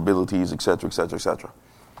special abilities, et cetera, et cetera, et cetera.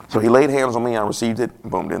 So he laid hands on me. I received it.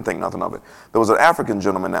 Boom, didn't think nothing of it. There was an African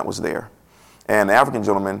gentleman that was there. And the African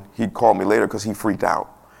gentleman, he called me later because he freaked out.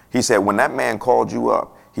 He said, when that man called you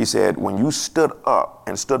up, he said, when you stood up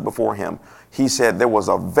and stood before him, he said there was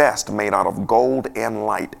a vest made out of gold and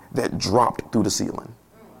light that dropped through the ceiling.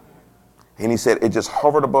 And he said it just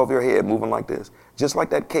hovered above your head, moving like this, just like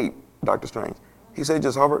that cape, Dr. Strange. He said it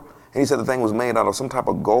just hovered. And he said the thing was made out of some type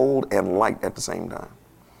of gold and light at the same time.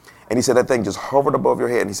 And he said that thing just hovered above your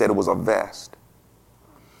head. And he said it was a vest.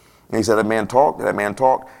 And he said that man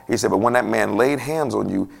talked. He said, but when that man laid hands on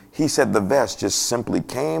you, he said the vest just simply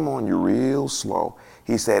came on you real slow.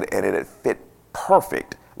 He said, and it had fit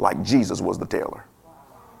perfect like Jesus was the tailor.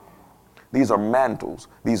 These are mantles.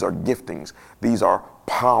 These are giftings. These are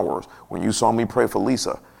powers. When you saw me pray for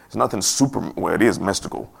Lisa, it's nothing well, it is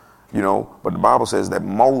mystical, but the Bible says that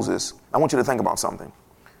Moses, I want you to think about something.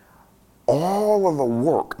 All of the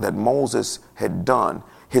work that Moses had done,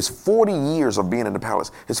 his 40 years of being in the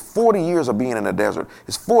palace, his 40 years of being in the desert,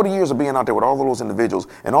 his 40 years of being out there with all of those individuals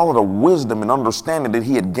and all of the wisdom and understanding that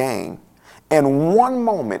he had gained, in one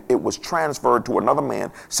moment it was transferred to another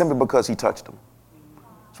man simply because he touched him.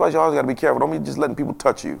 That's why you always got to be careful. Don't be just letting people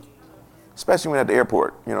touch you, especially when at the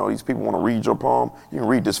airport. These people want to read your palm. You can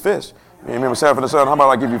read this fist. You remember Sanford and Son? How about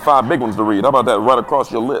I give you 5 big ones to read? How about that right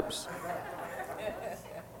across your lips?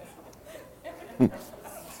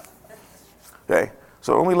 Okay,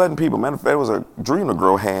 so don't be letting people. Matter of fact, it was a dream the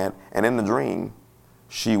girl had, and in the dream,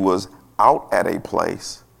 she was out at a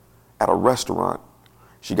place, at a restaurant.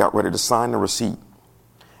 She got ready to sign the receipt,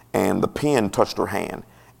 and the pen touched her hand.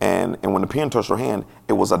 And when the pen touched her hand,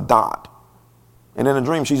 it was a dot. And in the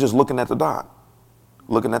dream, she's just looking at the dot,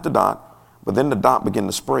 but then the dot began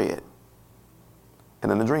to spread. And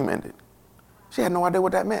then the dream ended. She had no idea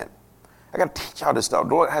what that meant. I got to teach y'all this stuff.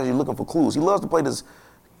 The Lord has you looking for clues. He loves to play this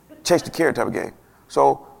chase the carrot type of game.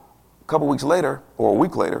 So a couple weeks later, or a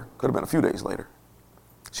week later, could have been a few days later,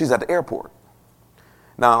 she's at the airport.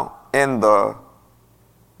 Now, in the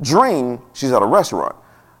dream, she's at a restaurant,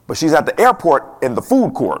 but she's at the airport in the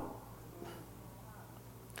food court.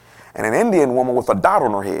 And an Indian woman with a dot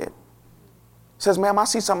on her head says, "Ma'am, I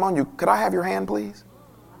see something on you. Could I have your hand, please?"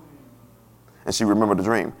 And she remembered the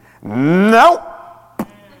dream. "Nope. You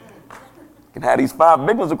can have these 5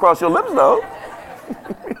 big ones across your lips, though."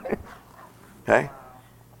 Okay?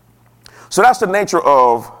 So that's the nature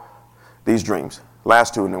of these dreams.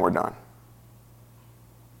 Last 2, and then we're done.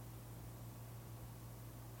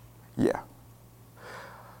 Yeah.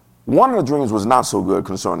 One of the dreams was not so good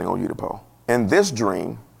concerning Oyedepo. In this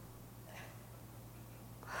dream,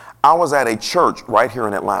 I was at a church right here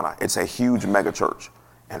in Atlanta. It's a huge mega church.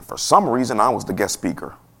 And for some reason, I was the guest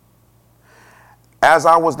speaker. As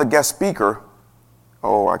I was the guest speaker,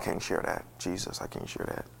 I can't share that. Jesus, I can't share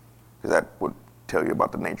that. Because that would tell you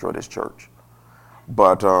about the nature of this church.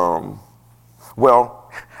 But,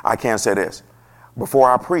 I can say this. Before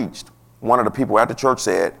I preached, one of the people at the church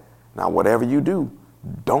said, "Now, whatever you do,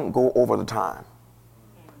 don't go over the time.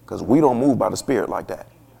 Because we don't move by the Spirit like that.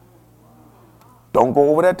 Don't go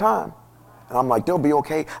over that time." And I'm like, "They'll be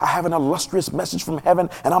okay. I have an illustrious message from heaven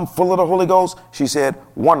and I'm full of the Holy Ghost." She said,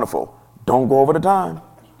 "Wonderful. Don't go over the time."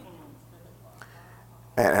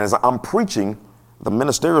 And as I'm preaching, the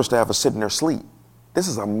ministerial staff is sitting there asleep. This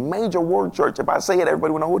is a major word church. If I say it,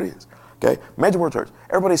 everybody will know who it is. Okay? Major word church.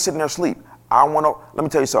 Everybody's sitting there asleep. Let me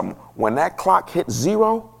tell you something. When that clock hit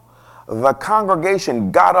 0, the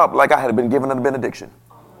congregation got up like I had been given a benediction.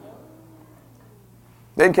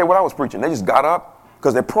 They didn't care what I was preaching. They just got up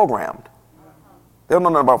because they're programmed. They don't know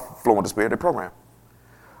nothing about flowing with the Spirit. They're programmed.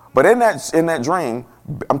 But in that dream,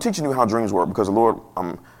 I'm teaching you how dreams work because the Lord,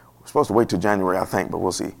 I'm supposed to wait till January, I think, but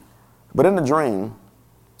we'll see. But in the dream,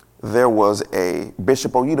 there was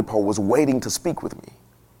Bishop Oyedepo was waiting to speak with me.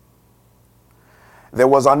 There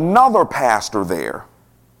was another pastor there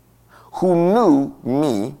who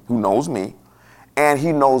knows me, and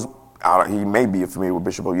he may be familiar with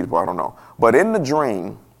Bishop Oyedepo, I don't know. But in the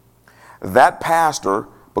dream, that pastor,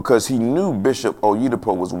 because he knew Bishop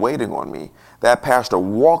Oyedepo was waiting on me, that pastor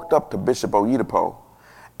walked up to Bishop Oyedepo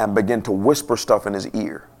and began to whisper stuff in his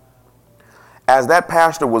ear. as that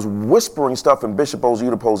pastor was whispering stuff in Bishop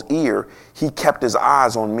Oyedepo's ear, he kept his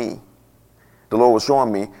eyes on me. The Lord was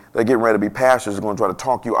showing me they're getting ready to be pastors are going to try to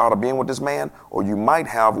talk you out of being with this man, or you might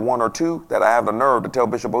have one or two that I have the nerve to tell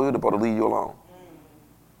Bishop Oyedepo to leave you alone.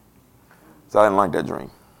 So I didn't like that dream.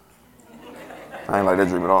 I didn't like that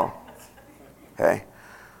dream at all. Okay.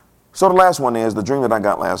 So the last one is the dream that I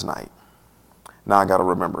got last night. Now I got to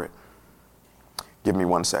remember it. Give me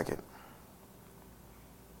 1 second.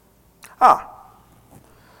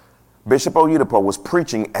 Bishop Oyedepo was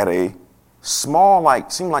preaching at a small,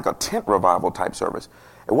 seemed like a tent revival type service.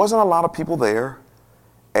 It wasn't a lot of people there.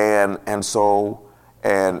 And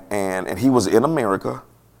he was in America.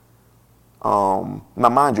 Now,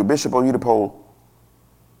 mind you, Bishop Oyedepo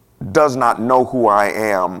does not know who I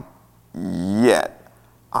am yet,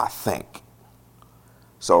 I think.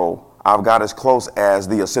 So I've got as close as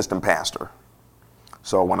the assistant pastor.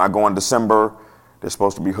 So when I go in December, they're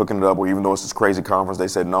supposed to be hooking it up, or even though it's this crazy conference, they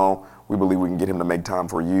said, no, we believe we can get him to make time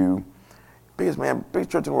for you. Biggest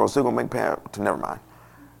church in the world, still going to make time to, never mind.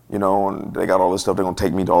 You know, and they got all this stuff. They're going to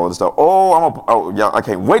take me to all this stuff. I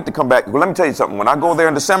can't wait to come back. Well, let me tell you something. When I go there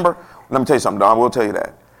in December, let me tell you something, Don, I will tell you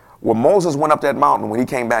that. When Moses went up that mountain, when he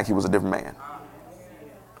came back, he was a different man.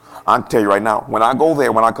 I can tell you right now, when I go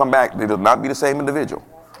there, when I come back, it'll not be the same individual.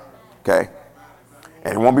 Okay?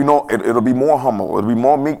 And it won't be it'll be more humble. It'll be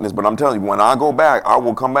more meekness. But I'm telling you, when I go back, I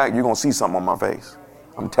will come back. You're going to see something on my face.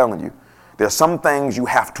 I'm telling you. There's some things you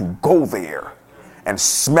have to go there and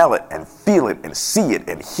smell it and feel it and see it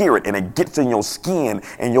and hear it. And it gets in your skin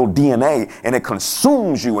and your DNA and it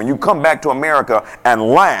consumes you. And you come back to America and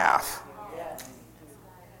laugh.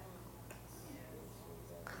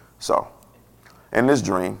 So, in this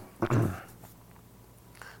dream,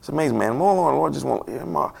 it's amazing, man. Lord just won't.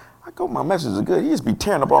 My messages are good. He just be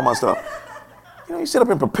tearing up all my stuff. You know, you sit up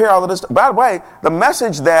and prepare all of this stuff. By the way, the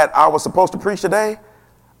message that I was supposed to preach today,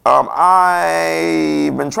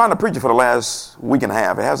 I've been trying to preach it for the last week and a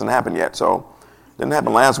half. It hasn't happened yet. So, didn't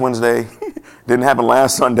happen last Wednesday. Didn't happen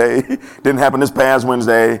last Sunday. Didn't happen this past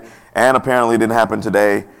Wednesday. And apparently didn't happen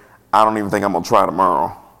today. I don't even think I'm going to try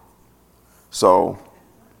tomorrow. So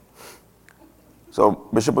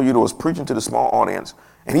Bishop Oyedepo was preaching to the small audience.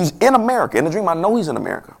 And he's in America. In the dream, I know he's in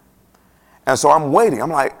America. And so I'm waiting. I'm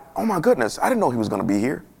like, oh, my goodness, I didn't know he was going to be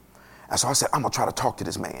here. And so I said, I'm going to try to talk to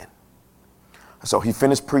this man. And so he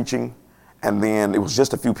finished preaching, and then it was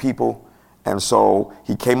just a few people. And so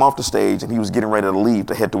he came off the stage, and he was getting ready to leave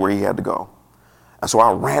to head to where he had to go. And so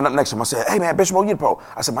I ran up next to him. I said, hey, man, Bishop Oyedepo.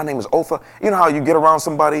 I said, my name is Otha. You know how you get around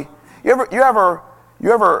somebody? You ever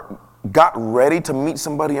got ready to meet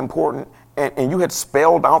somebody important, and you had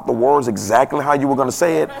spelled out the words exactly how you were going to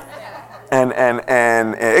say it?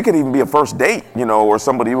 And it could even be a first date, you know, or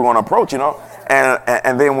somebody you were going to approach, you know.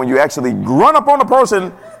 And then when you actually run up on the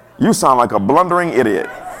person, you sound like a blundering idiot.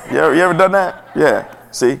 You ever done that? Yeah.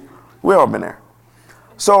 See, we all been there.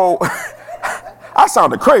 So I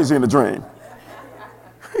sounded crazy in the dream.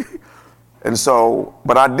 And so,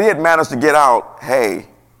 but I did manage to get out, hey,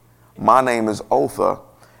 my name is Otha,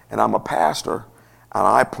 and I'm a pastor, and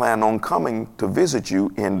I plan on coming to visit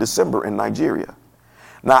you in December in Nigeria.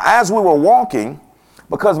 Now, as we were walking,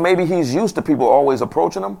 because maybe he's used to people always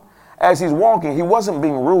approaching him, as he's walking, he wasn't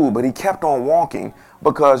being rude, but he kept on walking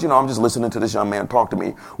because, you know, I'm just listening to this young man talk to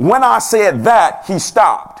me. When I said that, he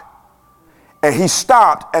stopped. And he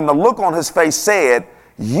stopped, and the look on his face said,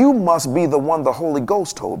 you must be the one the Holy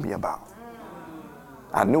Ghost told me about.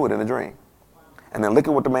 I knew it in a dream. And then look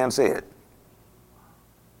at what the man said.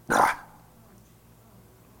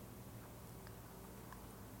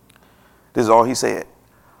 This is all he said.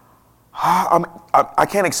 I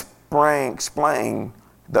can't explain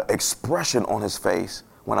the expression on his face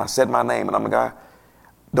when I said my name and I'm the guy.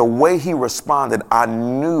 The way he responded, I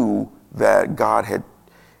knew that God had,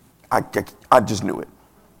 I just knew it.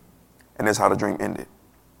 And that's how the dream ended.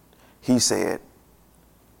 He said,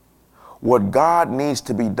 what God needs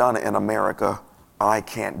to be done in America, I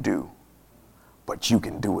can't do. But you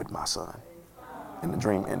can do it, my son. And the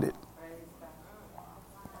dream ended.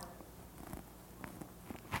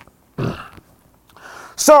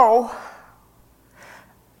 So,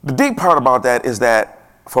 the deep part about that is that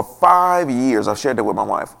for 5 years, I've shared that with my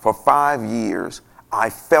wife, for 5 years,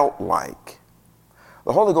 I felt like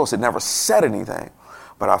the Holy Ghost had never said anything,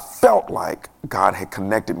 but I felt like God had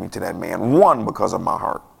connected me to that man. 1, because of my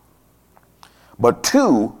heart. But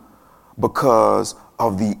 2, because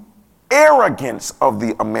of the arrogance of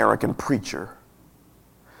the American preacher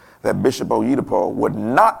that Bishop Oyedepo would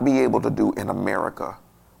not be able to do in America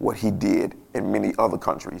what he did in many other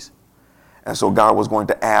countries. And so God was going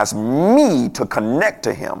to ask me to connect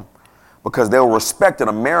to him because they'll respect an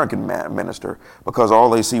American minister because all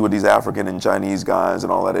they see with these African and Chinese guys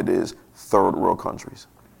and all that it is third world countries.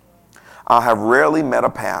 I have rarely met a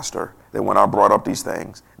pastor that when I brought up these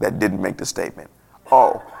things that didn't make the statement,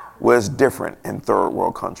 oh, well, it's different in third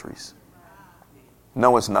world countries.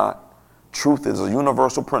 No, it's not. Truth is a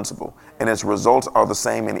universal principle and its results are the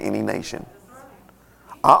same in any nation.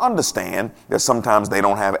 I understand that sometimes they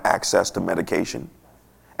don't have access to medication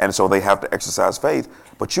and so they have to exercise faith,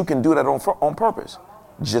 but you can do that on purpose.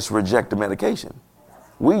 Just reject the medication.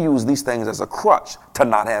 We use these things as a crutch to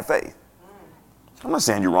not have faith. I'm not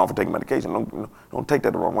saying you're wrong for taking medication. Don't take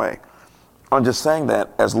that the wrong way. I'm just saying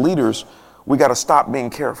that as leaders, we got to stop being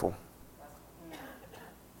careful.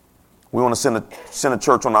 We want to send a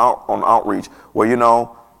church on outreach where, you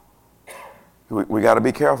know, we got to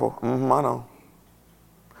be careful. I know.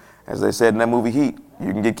 As they said in that movie Heat,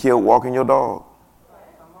 you can get killed walking your dog.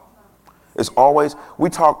 It's always, we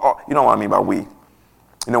talk, you know what I mean by we.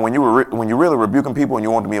 You know, when you're really rebuking people and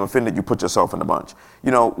you want to be offended, you put yourself in the bunch.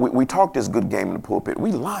 You know, we talk this good game in the pulpit.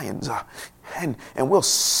 We lions, and we'll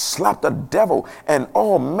slap the devil. And,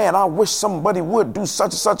 oh, man, I wish somebody would do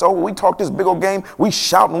such and such. Oh, we talk this big old game. We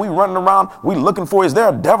shouting, we running around. We looking for, is there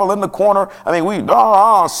a devil in the corner? I mean, we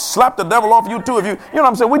slap the devil off you too. If you know what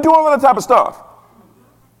I'm saying? We do all that type of stuff.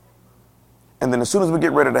 And then as soon as we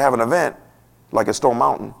get ready to have an event, like at Stone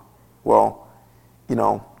Mountain, well, you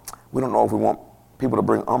know, we don't know if we want people to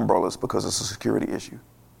bring umbrellas because it's a security issue.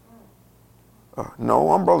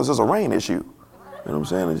 No, umbrellas is a rain issue. You know what I'm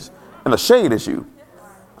saying? And a shade issue.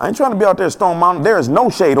 I ain't trying to be out there at Stone Mountain. There is no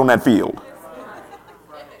shade on that field.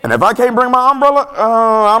 And if I can't bring my umbrella,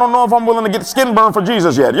 I don't know if I'm willing to get skin burned for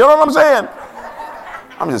Jesus yet. You know what I'm saying?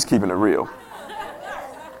 I'm just keeping it real.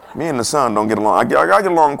 Me and the Son don't get along. I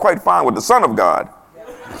get along quite fine with the Son of God.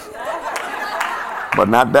 But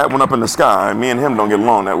not that one up in the sky. Me and him don't get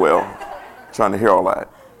along that well. Trying to hear all that.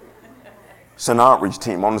 Send an outreach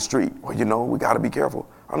team on the street. Well, you know, we got to be careful.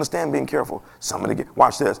 Understand being careful.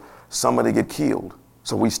 Watch this. Somebody get killed,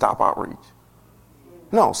 so we stop outreach.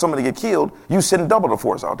 No, somebody get killed, you send double the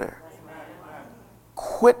force out there.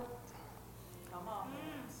 Quit.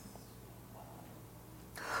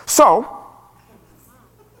 So,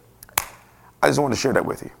 I just wanted to share that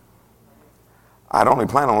with you. I'd only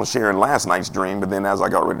planned on sharing last night's dream, but then as I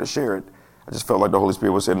got ready to share it, I just felt like the Holy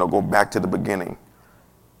Spirit was saying, no, go back to the beginning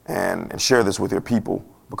and share this with your people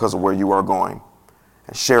because of where you are going.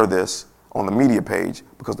 And share this on the media page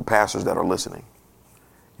because the pastors that are listening.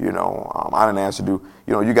 You know, I didn't ask to do,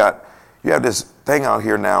 you know, you have this thing out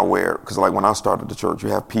here now where, because like when I started the church, you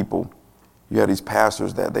have these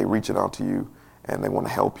pastors that they reaching out to you and they want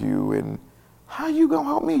to help you. And how you going to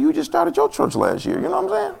help me? You just started your church last year. You know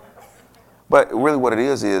what I'm saying? But really what it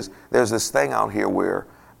is there's this thing out here where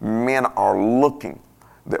men are looking,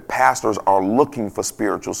 that pastors are looking for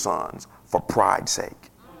spiritual sons for pride's sake.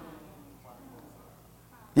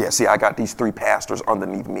 Yeah, see, I got these 3 pastors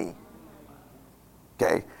underneath me.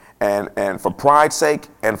 Okay? And for pride's sake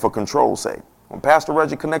and for control's sake. When Pastor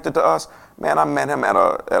Reggie connected to us, man, I met him at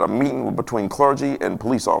a meeting between clergy and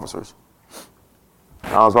police officers.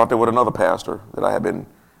 And I was out there with another pastor that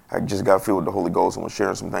I just got filled with the Holy Ghost and was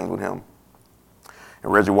sharing some things with him.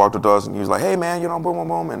 And Reggie walked up to us and he was like, hey, man, you know, boom, boom,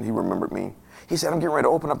 boom. And he remembered me. He said, I'm getting ready to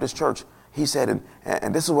open up this church. He said,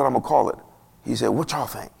 and this is what I'm going to call it. He said, what y'all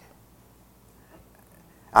think?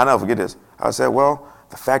 I'll never forget this. I said, well,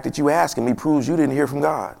 the fact that you asking me proves you didn't hear from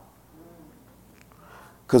God.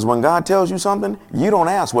 Because when God tells you something, you don't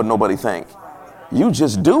ask what nobody think. You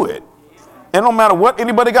just do it. And no matter what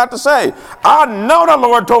anybody got to say, I know the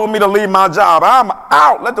Lord told me to leave my job. I'm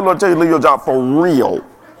out. Let the Lord tell you to leave your job for real. You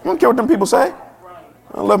don't care what them people say.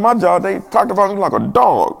 I left my job. They talked about me like a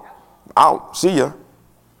dog. Out. See ya.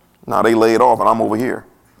 Now they laid off and I'm over here.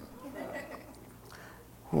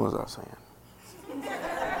 What was I saying?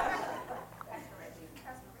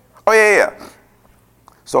 Oh, yeah.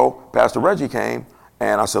 So Pastor Reggie came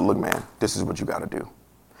and I said, look, man, this is what you got to do.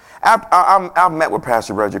 I've met with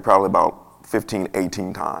Pastor Reggie probably about 15,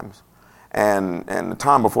 18 times. And the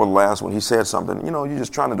time before the last one, he said something, you know, you're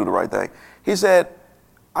just trying to do the right thing. He said,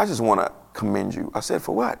 I just want to commend you. I said,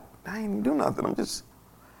 for what? I ain't do nothing.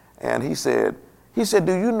 And he said,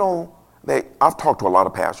 do you know that I've talked to a lot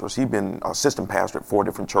of pastors. He's been assistant pastor at 4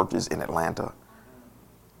 different churches in Atlanta.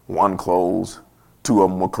 1 closed, 2 of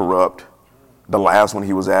them were corrupt. The last one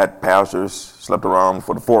he was at, pastors slept around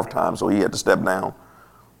for the 4th time, so he had to step down.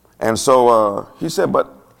 And so he said,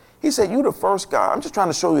 you're the first guy. I'm just trying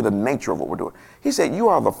to show you the nature of what we're doing. He said, you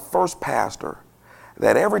are the first pastor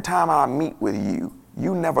that every time I meet with you,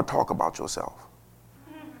 you never talk about yourself.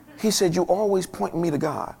 He said, you always point me to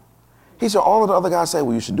God. He said, all of the other guys say,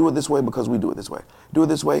 well, you should do it this way because we do it this way. Do it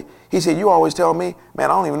this way. He said, you always tell me,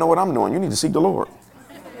 man, I don't even know what I'm doing. You need to seek the Lord.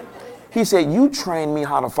 He said, you train me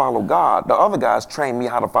how to follow God. The other guys train me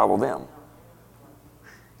how to follow them.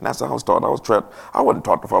 And that's how I was taught. I wasn't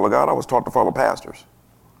taught to follow God. I was taught to follow pastors.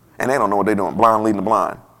 And they don't know what they're doing. Blind leading the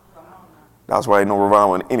blind. That's why ain't no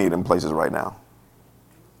revival in any of them places right now.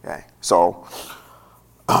 Okay. So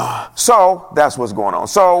that's what's going on.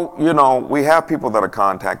 So, we have people that are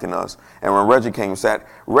contacting us. And when Reggie came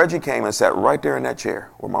and sat right there in that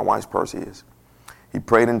chair where my wife's purse is. He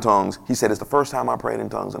prayed in tongues. He said, it's the first time I prayed in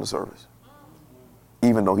tongues in the service.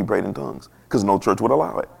 Even though he prayed in tongues, because no church would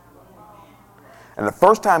allow it. And the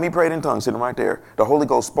first time he prayed in tongues, sitting right there, the Holy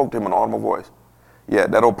Ghost spoke to him in an audible voice. Yeah,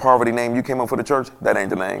 that old poverty name you came up for the church, that ain't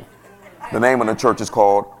the name. The name of the church is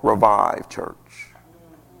called Revive Church.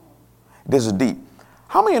 This is deep.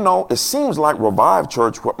 How many of you know it seems like Revive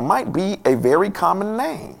Church might be a very common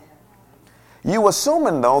name? You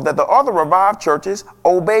assuming, though, that the other Revive churches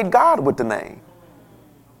obeyed God with the name.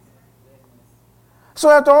 So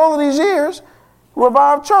after all of these years,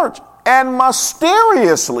 Revive Church. And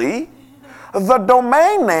mysteriously, the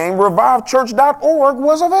domain name revivechurch.org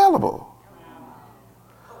was available.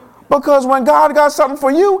 Because when God got something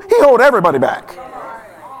for you, he hold everybody back.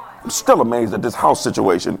 I'm still amazed at this house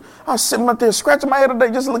situation. I was sitting up there scratching my head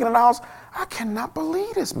today just looking at the house. I cannot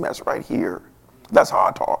believe this mess right here. That's how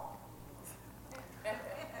I talk.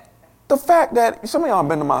 The fact that some of y'all have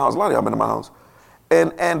been to my house, a lot of y'all have been to my house.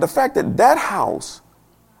 And the fact that house,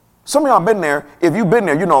 some of y'all been there, if you've been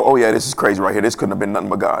there, you know, oh yeah, this is crazy right here. This couldn't have been nothing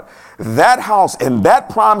but God. That house in that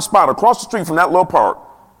prime spot across the street from that little park,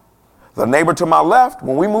 the neighbor to my left,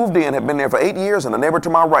 when we moved in, had been there for 8 years, and the neighbor to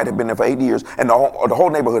my right had been there for 8 years, and the whole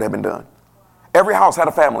neighborhood had been done. Every house had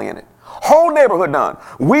a family in it. Whole neighborhood done.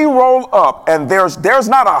 We roll up, and there's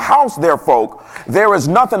not a house there, folk. There is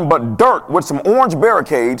nothing but dirt with some orange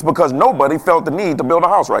barricades because nobody felt the need to build a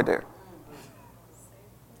house right there.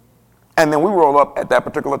 And then we roll up at that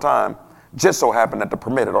particular time. Just so happened that the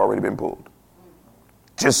permit had already been pulled.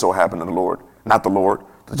 Just so happened that not the Lord,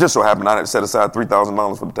 just so happened I had set aside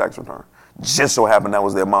 $3,000 for the tax return. Just so happened that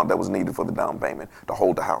was the amount that was needed for the down payment to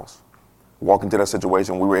hold the house. Walk into that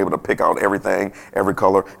situation, we were able to pick out everything, every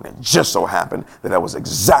color, and it just so happened that was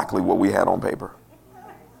exactly what we had on paper.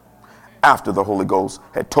 After the Holy Ghost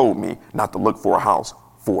had told me not to look for a house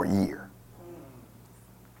for a year.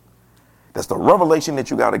 That's the revelation that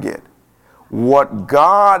you got to get. What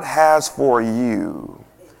God has for you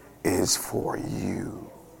is for you.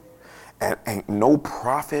 And ain't no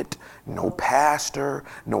prophet, no pastor,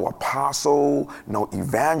 no apostle, no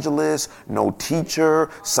evangelist, no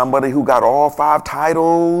teacher, somebody who got all 5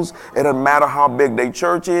 titles. It doesn't matter how big their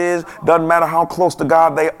church is. Doesn't matter how close to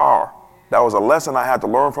God they are. That was a lesson I had to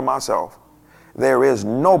learn for myself. There is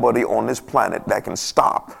nobody on this planet that can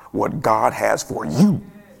stop what God has for you.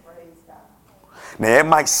 Now, it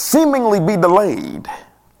might seemingly be delayed.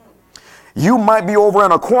 You might be over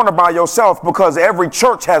in a corner by yourself because every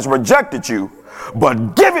church has rejected you,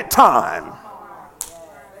 but give it time.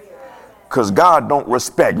 Because God don't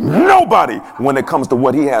respect nobody when it comes to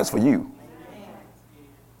what he has for you.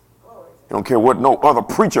 You don't care what no other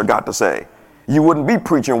preacher got to say. You wouldn't be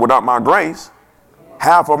preaching without my grace.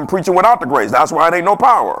 Half of them preaching without the grace. That's why it ain't no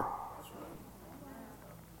power.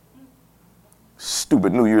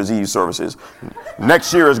 Stupid New Year's Eve services.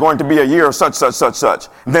 Next year is going to be a year of such.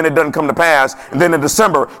 Then it doesn't come to pass. And then in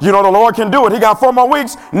December, the Lord can do it. He got 4 more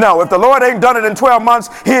weeks. No, if the Lord ain't done it in 12 months,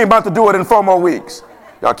 he ain't about to do it in 4 more weeks.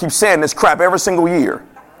 Y'all keep saying this crap every single year.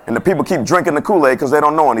 And the people keep drinking the Kool-Aid because they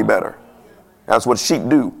don't know any better. That's what sheep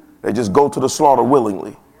do. They just go to the slaughter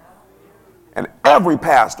willingly. And every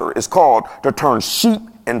pastor is called to turn sheep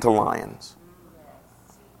into lions.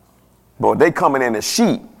 But they coming in as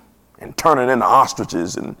sheep and turning into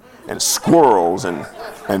ostriches and squirrels and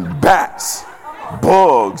bats,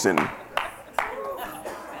 bugs, and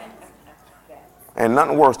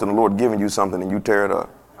nothing worse than the Lord giving you something and you tear it up.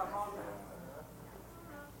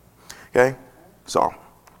 Okay? So,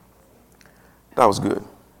 that was good.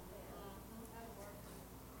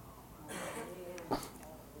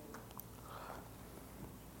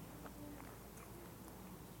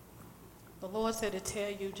 The Lord said to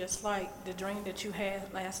tell you, just like the dream that you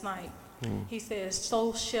had last night. He says,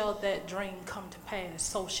 so shall that dream come to pass,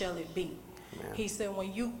 so shall it be. Yeah. He said,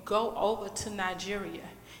 when you go over to Nigeria,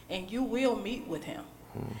 and you will meet with him.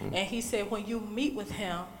 And he said, when you meet with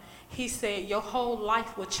him, he said, your whole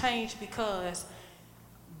life will change because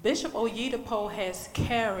Bishop Oyedepo has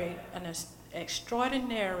carried an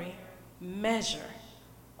extraordinary measure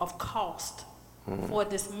of cost for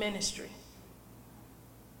this ministry.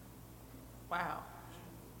 Wow.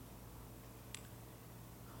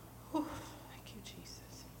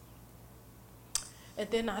 And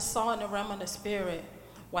then I saw in the realm of the spirit,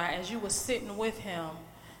 where as you were sitting with him,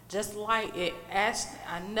 just like it asked,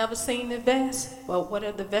 I never seen the vest, but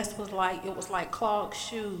whatever the vest was like, it was like clogged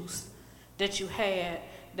shoes that you had.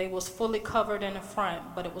 They was fully covered in the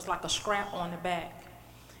front, but it was like a strap on the back.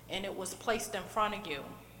 And it was placed in front of you.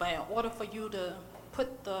 But in order for you to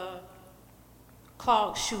put the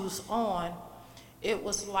clogged shoes on, it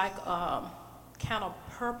was like kind of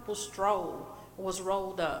purple strobe was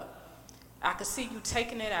rolled up. I could see you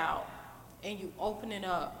taking it out and you open it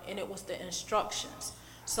up, and it was the instructions.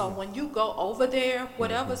 So when you go over there,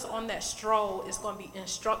 whatever's on that stroll is going to be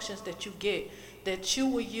instructions that you get, that you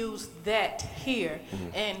will use that here.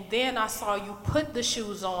 And then I saw you put the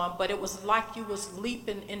shoes on, but it was like you was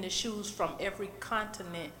leaping in the shoes from every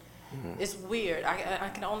continent. It's weird. I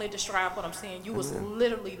can only describe what I'm saying. You was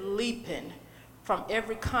literally leaping from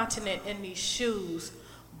every continent in these shoes.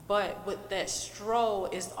 But with that stroll,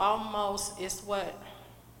 it's what,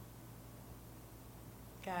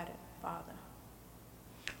 got it, Father.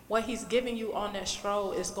 What he's giving you on that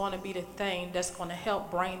stroll is going to be the thing that's going to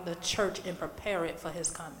help bring the church and prepare it for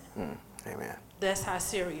his coming. Amen. That's how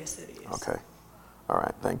serious it is. Okay. All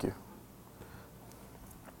right. Thank you.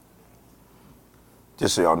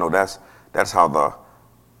 Just so y'all know, that's how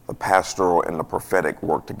the pastoral and the prophetic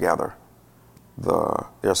work together. There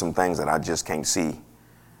are some things that I just can't see,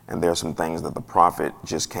 and there are some things that the prophet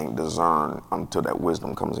just can't discern until that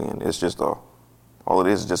wisdom comes in. It's just all it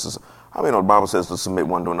is just. How many know the Bible says to submit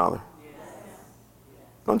one to another?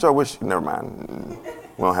 Don't y'all wish? Never mind.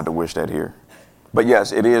 We don't have to wish that here. But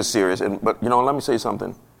yes, it is serious. But let me say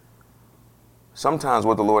something. Sometimes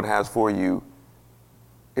what the Lord has for you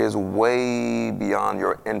is way beyond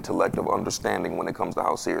your intellect of understanding when it comes to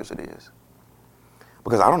how serious it is.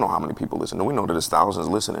 Because I don't know how many people listen. We know that there's thousands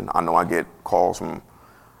listening. I know I get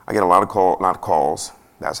a lot of not calls,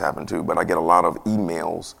 that's happened too, but I get a lot of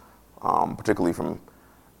emails, particularly from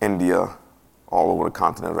India, all over the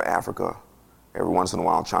continent of Africa, every once in a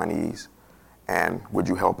while Chinese, and would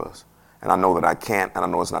you help us? And I know that I can't, and I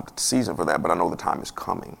know it's not the season for that, but I know the time is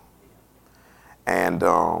coming. And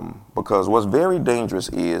because what's very dangerous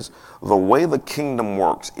is the way the kingdom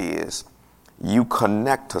works is you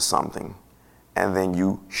connect to something and then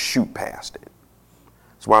you shoot past it.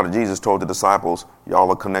 That's why Jesus told the disciples, y'all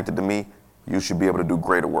are connected to me, you should be able to do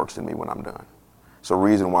greater works than me when I'm done. It's the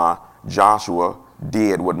reason why Joshua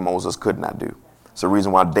did what Moses could not do. It's the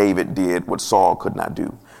reason why David did what Saul could not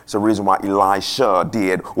do. It's the reason why Elisha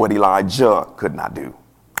did what Elijah could not do.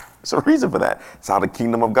 It's a reason for that. It's how the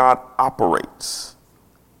kingdom of God operates.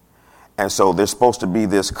 And so there's supposed to be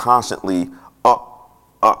this constantly up,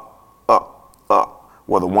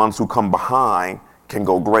 where the ones who come behind can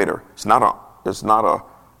go greater. It's not a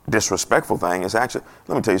disrespectful thing. It's actually,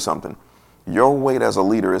 let me tell you something. Your weight as a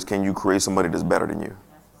leader is, can you create somebody that's better than you?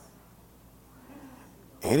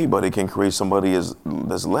 Anybody can create somebody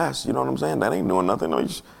that's less. You know what I'm saying? That ain't doing nothing. I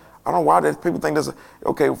don't know why people think that's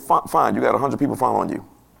okay. Fine, you got 100 people following you,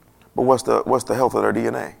 but what's the health of their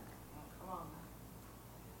DNA?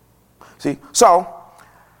 See,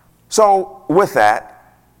 so with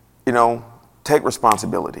that, take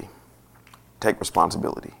responsibility. Take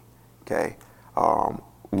responsibility. Okay,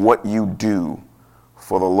 what you do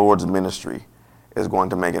for the Lord's ministry is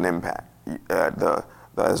going to make an impact. As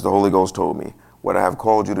the Holy Ghost told me, what I have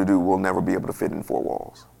called you to do will never be able to fit in 4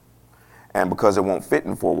 walls. And because it won't fit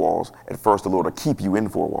in 4 walls, at first the Lord will keep you in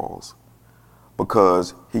 4 walls.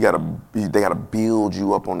 Because they got to build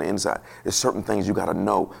you up on the inside. There's certain things you got to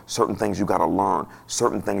know, certain things you got to learn,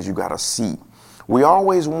 certain things you got to see. We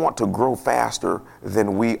always want to grow faster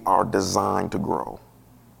than we are designed to grow.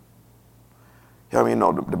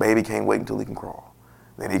 The baby can't wait until he can crawl.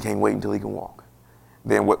 Then he can't wait until he can walk.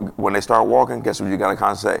 Then when they start walking, guess what you got to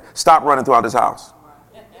constantly say? Stop running throughout this house.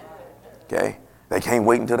 Okay? They can't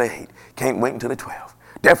wait until they're 8. Can't wait until they're 12.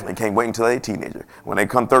 Definitely can't wait until they're a teenager. When they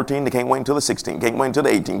come 13, they can't wait until they're 16. Can't wait until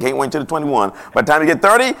they're 18. Can't wait until they're 21. By the time you get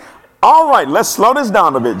 30, all right, let's slow this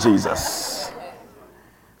down a bit, Jesus.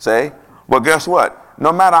 Say, well, guess what?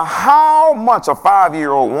 No matter how much a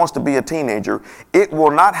 5-year-old wants to be a teenager, it will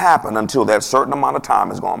not happen until that certain amount of time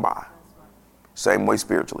has gone by. Same way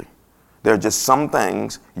spiritually. There are just some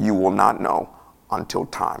things you will not know until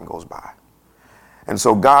time goes by. And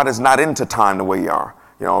so God is not into time the way you are.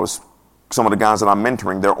 Some of the guys that I'm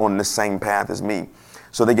mentoring, they're on the same path as me.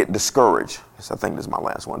 So they get discouraged. I think this is my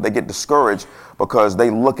last one. They get discouraged because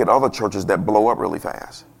they look at other churches that blow up really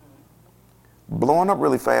fast. Blowing up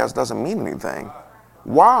really fast doesn't mean anything.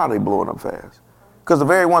 Why are they blowing up fast? Because the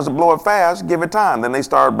very ones that blow up fast, give it time. Then they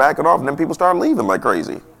start backing off and then people start leaving like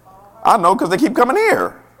crazy. I know because they keep coming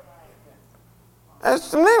here.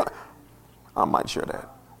 I might share that.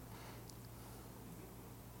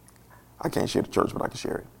 I can't share the church, but I can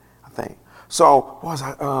share it, I think. So, what was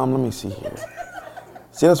I? Let me see here.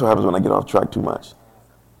 See, that's what happens when I get off track too much.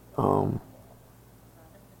 I'm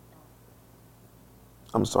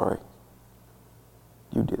sorry.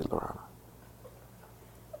 You did it, Lorana.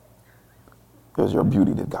 It was your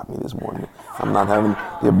beauty that got me this morning. I'm not having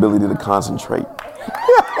the ability to concentrate.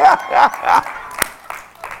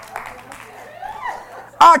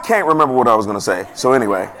 I can't remember what I was going to say. So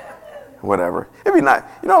anyway, whatever. It'd be nice.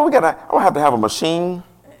 You know, I'll have to have a machine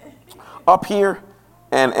up here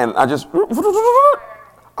and I just,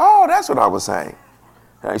 oh, that's what I was saying.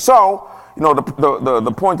 Okay, so, you know,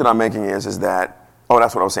 the point that I'm making is that, oh,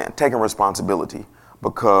 that's what I was saying, taking responsibility,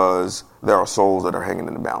 because there are souls that are hanging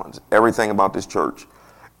in the balance. Everything about this church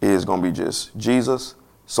is going to be just Jesus,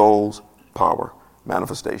 souls, power,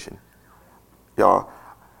 manifestation. Y'all,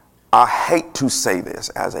 I hate to say this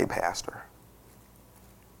as a pastor,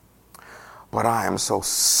 but I am so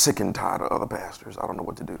sick and tired of other pastors. I don't know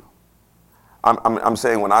what to do. I'm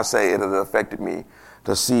saying, when I say it has affected me,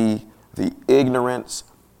 to see the ignorance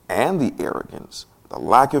and the arrogance, the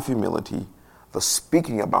lack of humility, the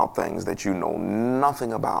speaking about things that you know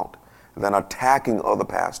nothing about, then attacking other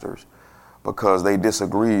pastors because they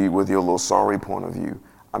disagree with your little sorry point of view.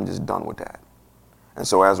 I'm just done with that. And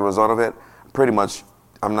so as a result of it, pretty much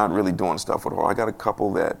I'm not really doing stuff with all. I got a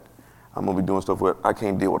couple that I'm going to be doing stuff with. I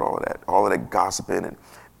can't deal with all of that. All of that gossiping and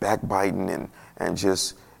backbiting and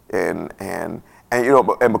just, and you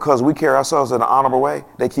know, and because we carry ourselves in an honorable way,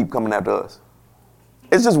 they keep coming after us.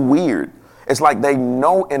 It's just weird. It's like they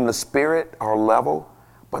know in the spirit our level,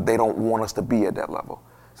 but they don't want us to be at that level.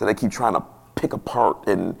 So they keep trying to pick apart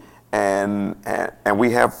and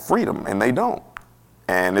we have freedom and they don't.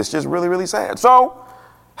 And it's just really, really sad. So,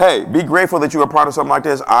 hey, be grateful that you are part of something like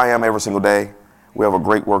this. I am every single day. We have a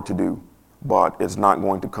great work to do, but it's not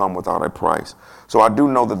going to come without a price. So I do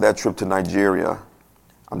know that trip to Nigeria,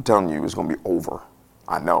 I'm telling you, is going to be over.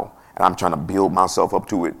 I know. And I'm trying to build myself up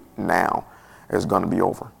to it now. It's going to be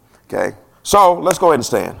over. Okay? So let's go ahead and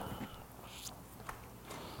stand.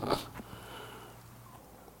 I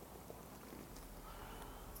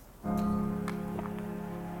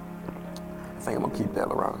think I'm going to keep that,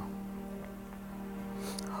 Lorana.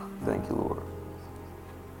 Thank you, Lord.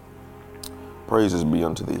 Praises be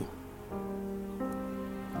unto thee.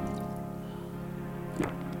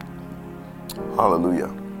 Hallelujah.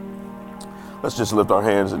 Let's just lift our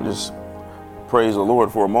hands and just praise the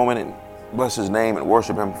Lord for a moment and bless his name and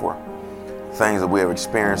worship him for things that we have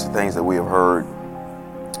experienced, the things that we have heard.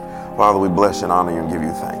 Father, we bless and honor you and give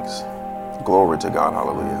you thanks. Glory to God.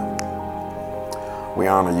 Hallelujah. We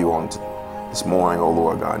honor you on this morning, O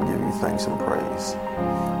Lord God, and give you thanks and praise.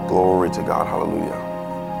 Glory to God. Hallelujah.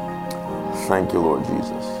 Thank you, Lord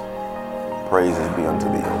Jesus. Praises be unto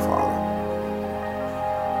thee, O Father.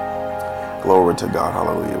 Glory to God.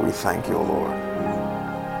 Hallelujah. We thank you, O Lord.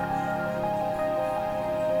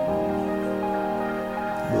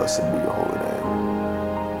 Blessed be your holy name.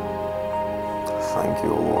 Thank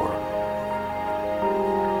you, O Lord.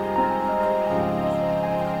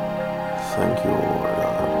 Thank you, O Lord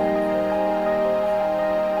God.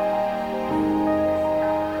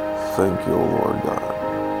 Thank you, O Lord God.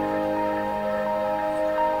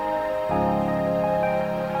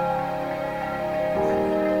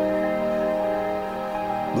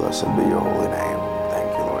 Blessed be your holy name. Thank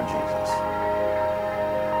you, Lord Jesus.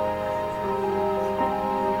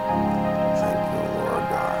 Thank you, Lord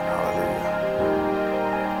God. Hallelujah.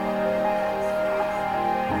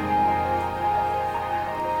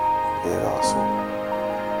 It awesome.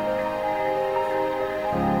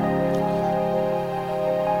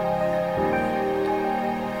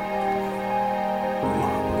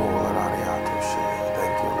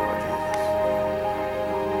 Thank you, Lord Jesus.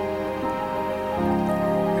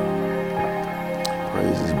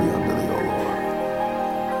 Praises be unto thee, O Lord.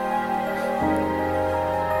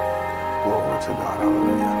 Glory to God.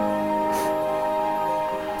 Hallelujah.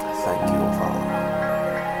 Thank you, O Father.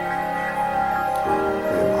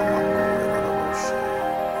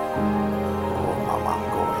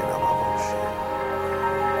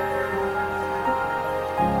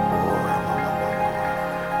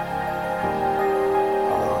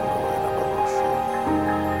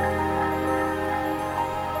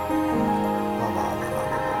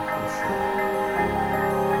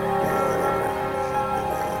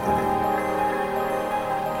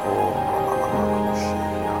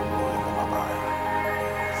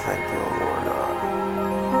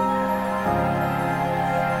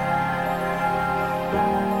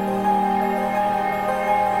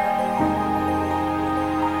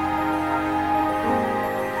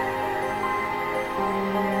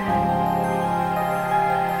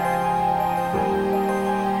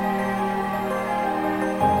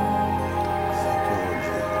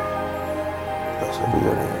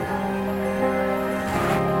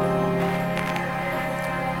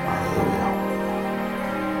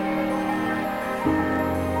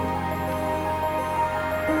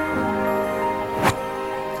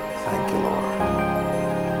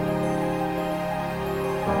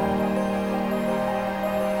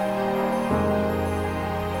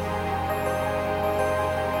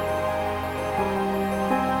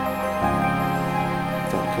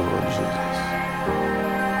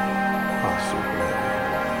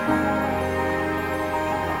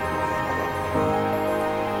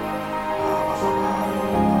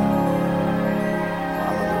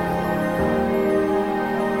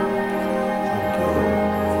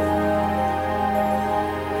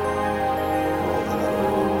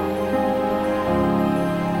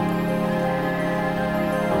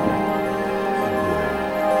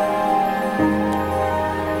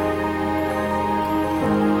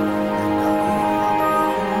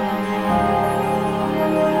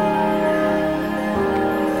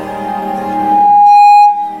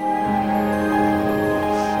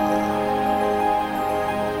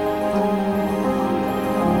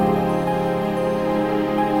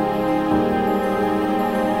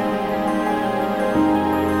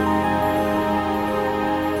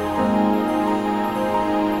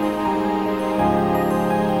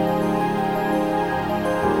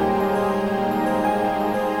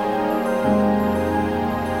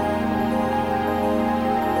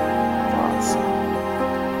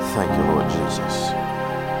 Thank you, Lord Jesus.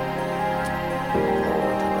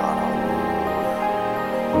 Glory to God.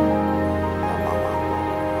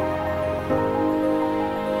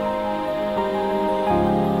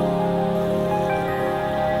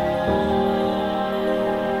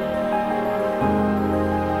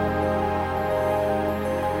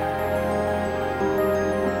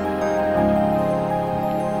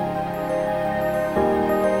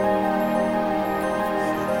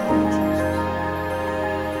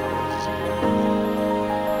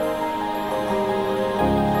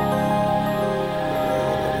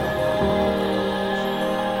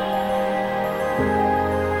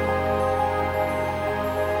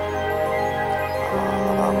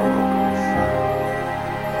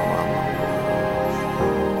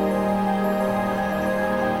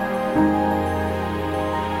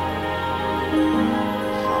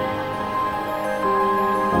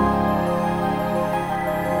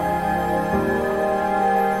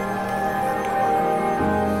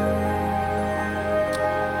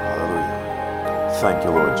 Thank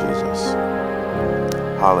you, Lord Jesus.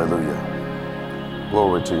 Hallelujah.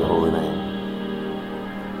 Glory to your holy name.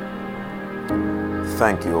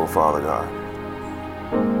 Thank you, oh Father God.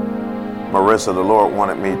 Marissa, the Lord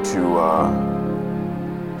wanted me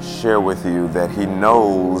to share with you that he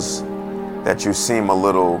knows that you seem a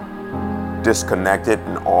little disconnected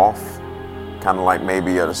and off, kind of like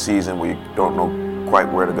maybe at a season where you don't know quite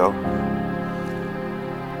where to go.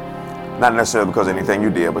 Not necessarily because of anything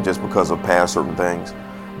you did, but just because of past certain things.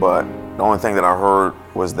 But the only thing that I heard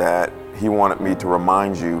was that he wanted me to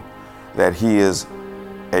remind you that he is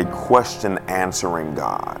a question answering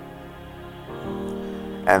God.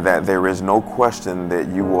 And that there is no question that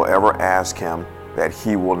you will ever ask him that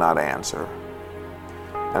he will not answer.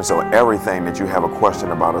 And so everything that you have a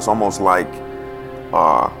question about, it's almost like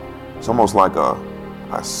I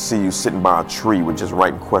see you sitting by a tree with just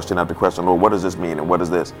writing question after question. Lord, what does this mean? And what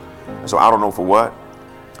is this? And so I don't know for what,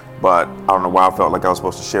 but I don't know why I felt like I was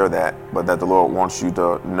supposed to share that, but that the Lord wants you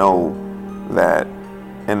to know that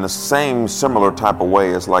in the same similar type of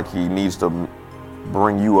way, it's like he needs to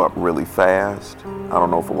bring you up really fast. I don't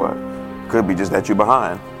know for what. Could be just that you're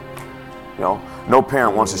behind. You know, no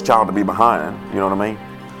parent wants his child to be behind. You know what I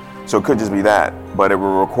mean? So it could just be that, but it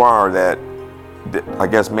will require that, I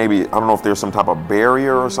guess maybe, I don't know if there's some type of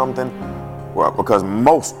barrier or something. Well, because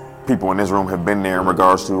most people in this room have been there in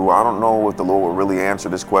regards to, I don't know if the Lord will really answer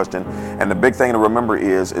this question. And the big thing to remember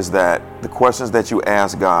is that the questions that you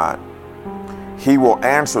ask God, he will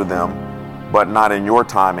answer them, but not in your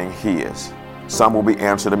timing, his. Some will be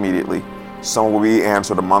answered immediately. Some will be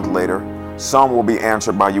answered a month later. Some will be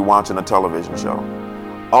answered by you watching a television show.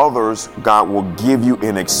 Others, God will give you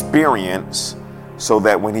an experience so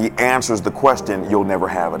that when he answers the question, you'll never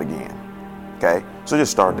have it again. Okay? So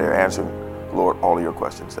just start there, answer, Lord, all of your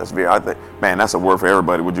questions. That's a word for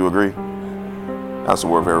everybody. Would you agree? That's a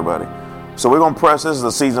word for everybody. So we're going to press. This is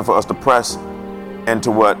the season for us to press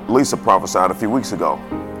into what Lisa prophesied a few weeks ago,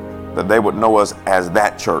 that they would know us as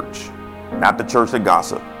that church, not the church that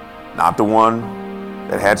gossiped, not the one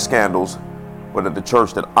that had scandals, but the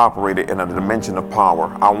church that operated in a dimension of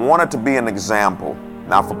power. I want it to be an example,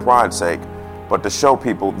 not for pride's sake, but to show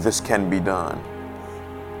people this can be done.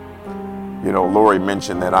 You know, Lori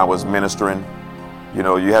mentioned that I was ministering. You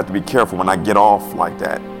know, you have to be careful when I get off like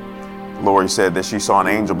that. Lori said that she saw an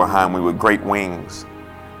angel behind me with great wings.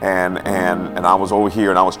 And I was over here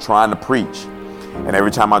and I was trying to preach. And every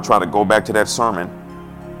time I tried to go back to that sermon,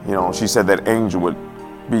 you know, she said that angel would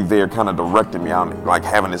be there kind of directing me out, like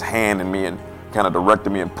having his hand in me and kind of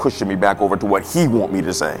directing me and pushing me back over to what he want me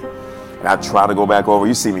to say. And I try to go back over.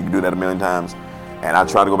 You see me do that a million times. And I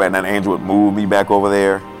try to go back and that angel would move me back over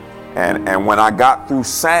there. And when I got through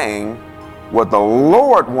saying what the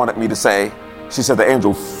Lord wanted me to say, she said the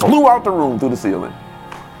angel flew out the room through the ceiling.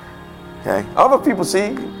 Okay. Other people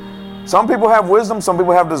see. Some people have wisdom. Some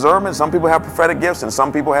people have discernment. Some people have prophetic gifts. And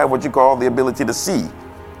some people have what you call the ability to see.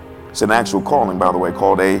 It's an actual calling, by the way,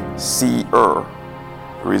 called a seer. The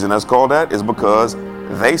reason that's called that is because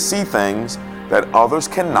they see things that others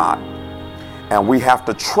cannot. And we have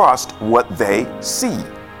to trust what they see.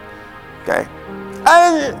 Okay.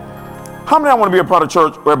 How many I want to be a part of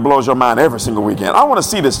church where it blows your mind every single weekend? I want to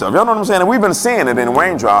see this stuff. Y'all know what I'm saying? And we've been seeing it in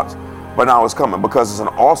raindrops, but now it's coming because it's an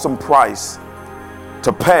awesome price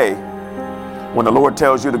to pay when the Lord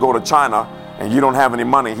tells you to go to China and you don't have any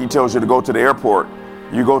money. He tells you to go to the airport.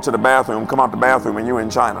 You go to the bathroom, come out the bathroom, and you're in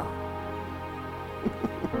China.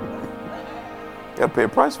 You got to pay a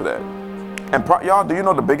price for that. And y'all, do you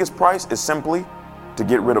know the biggest price is simply to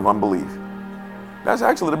get rid of unbelief? That's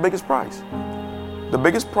actually the biggest price. The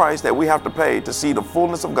biggest price that we have to pay to see the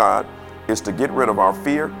fullness of God is to get rid of our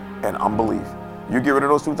fear and unbelief. You get rid of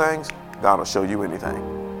those two things, God will show you anything.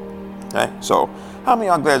 Okay? So, how many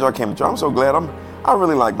of y'all glad y'all came to church? I'm so glad. I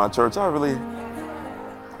really like my church. I really.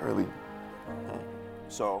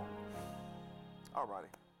 So, all righty.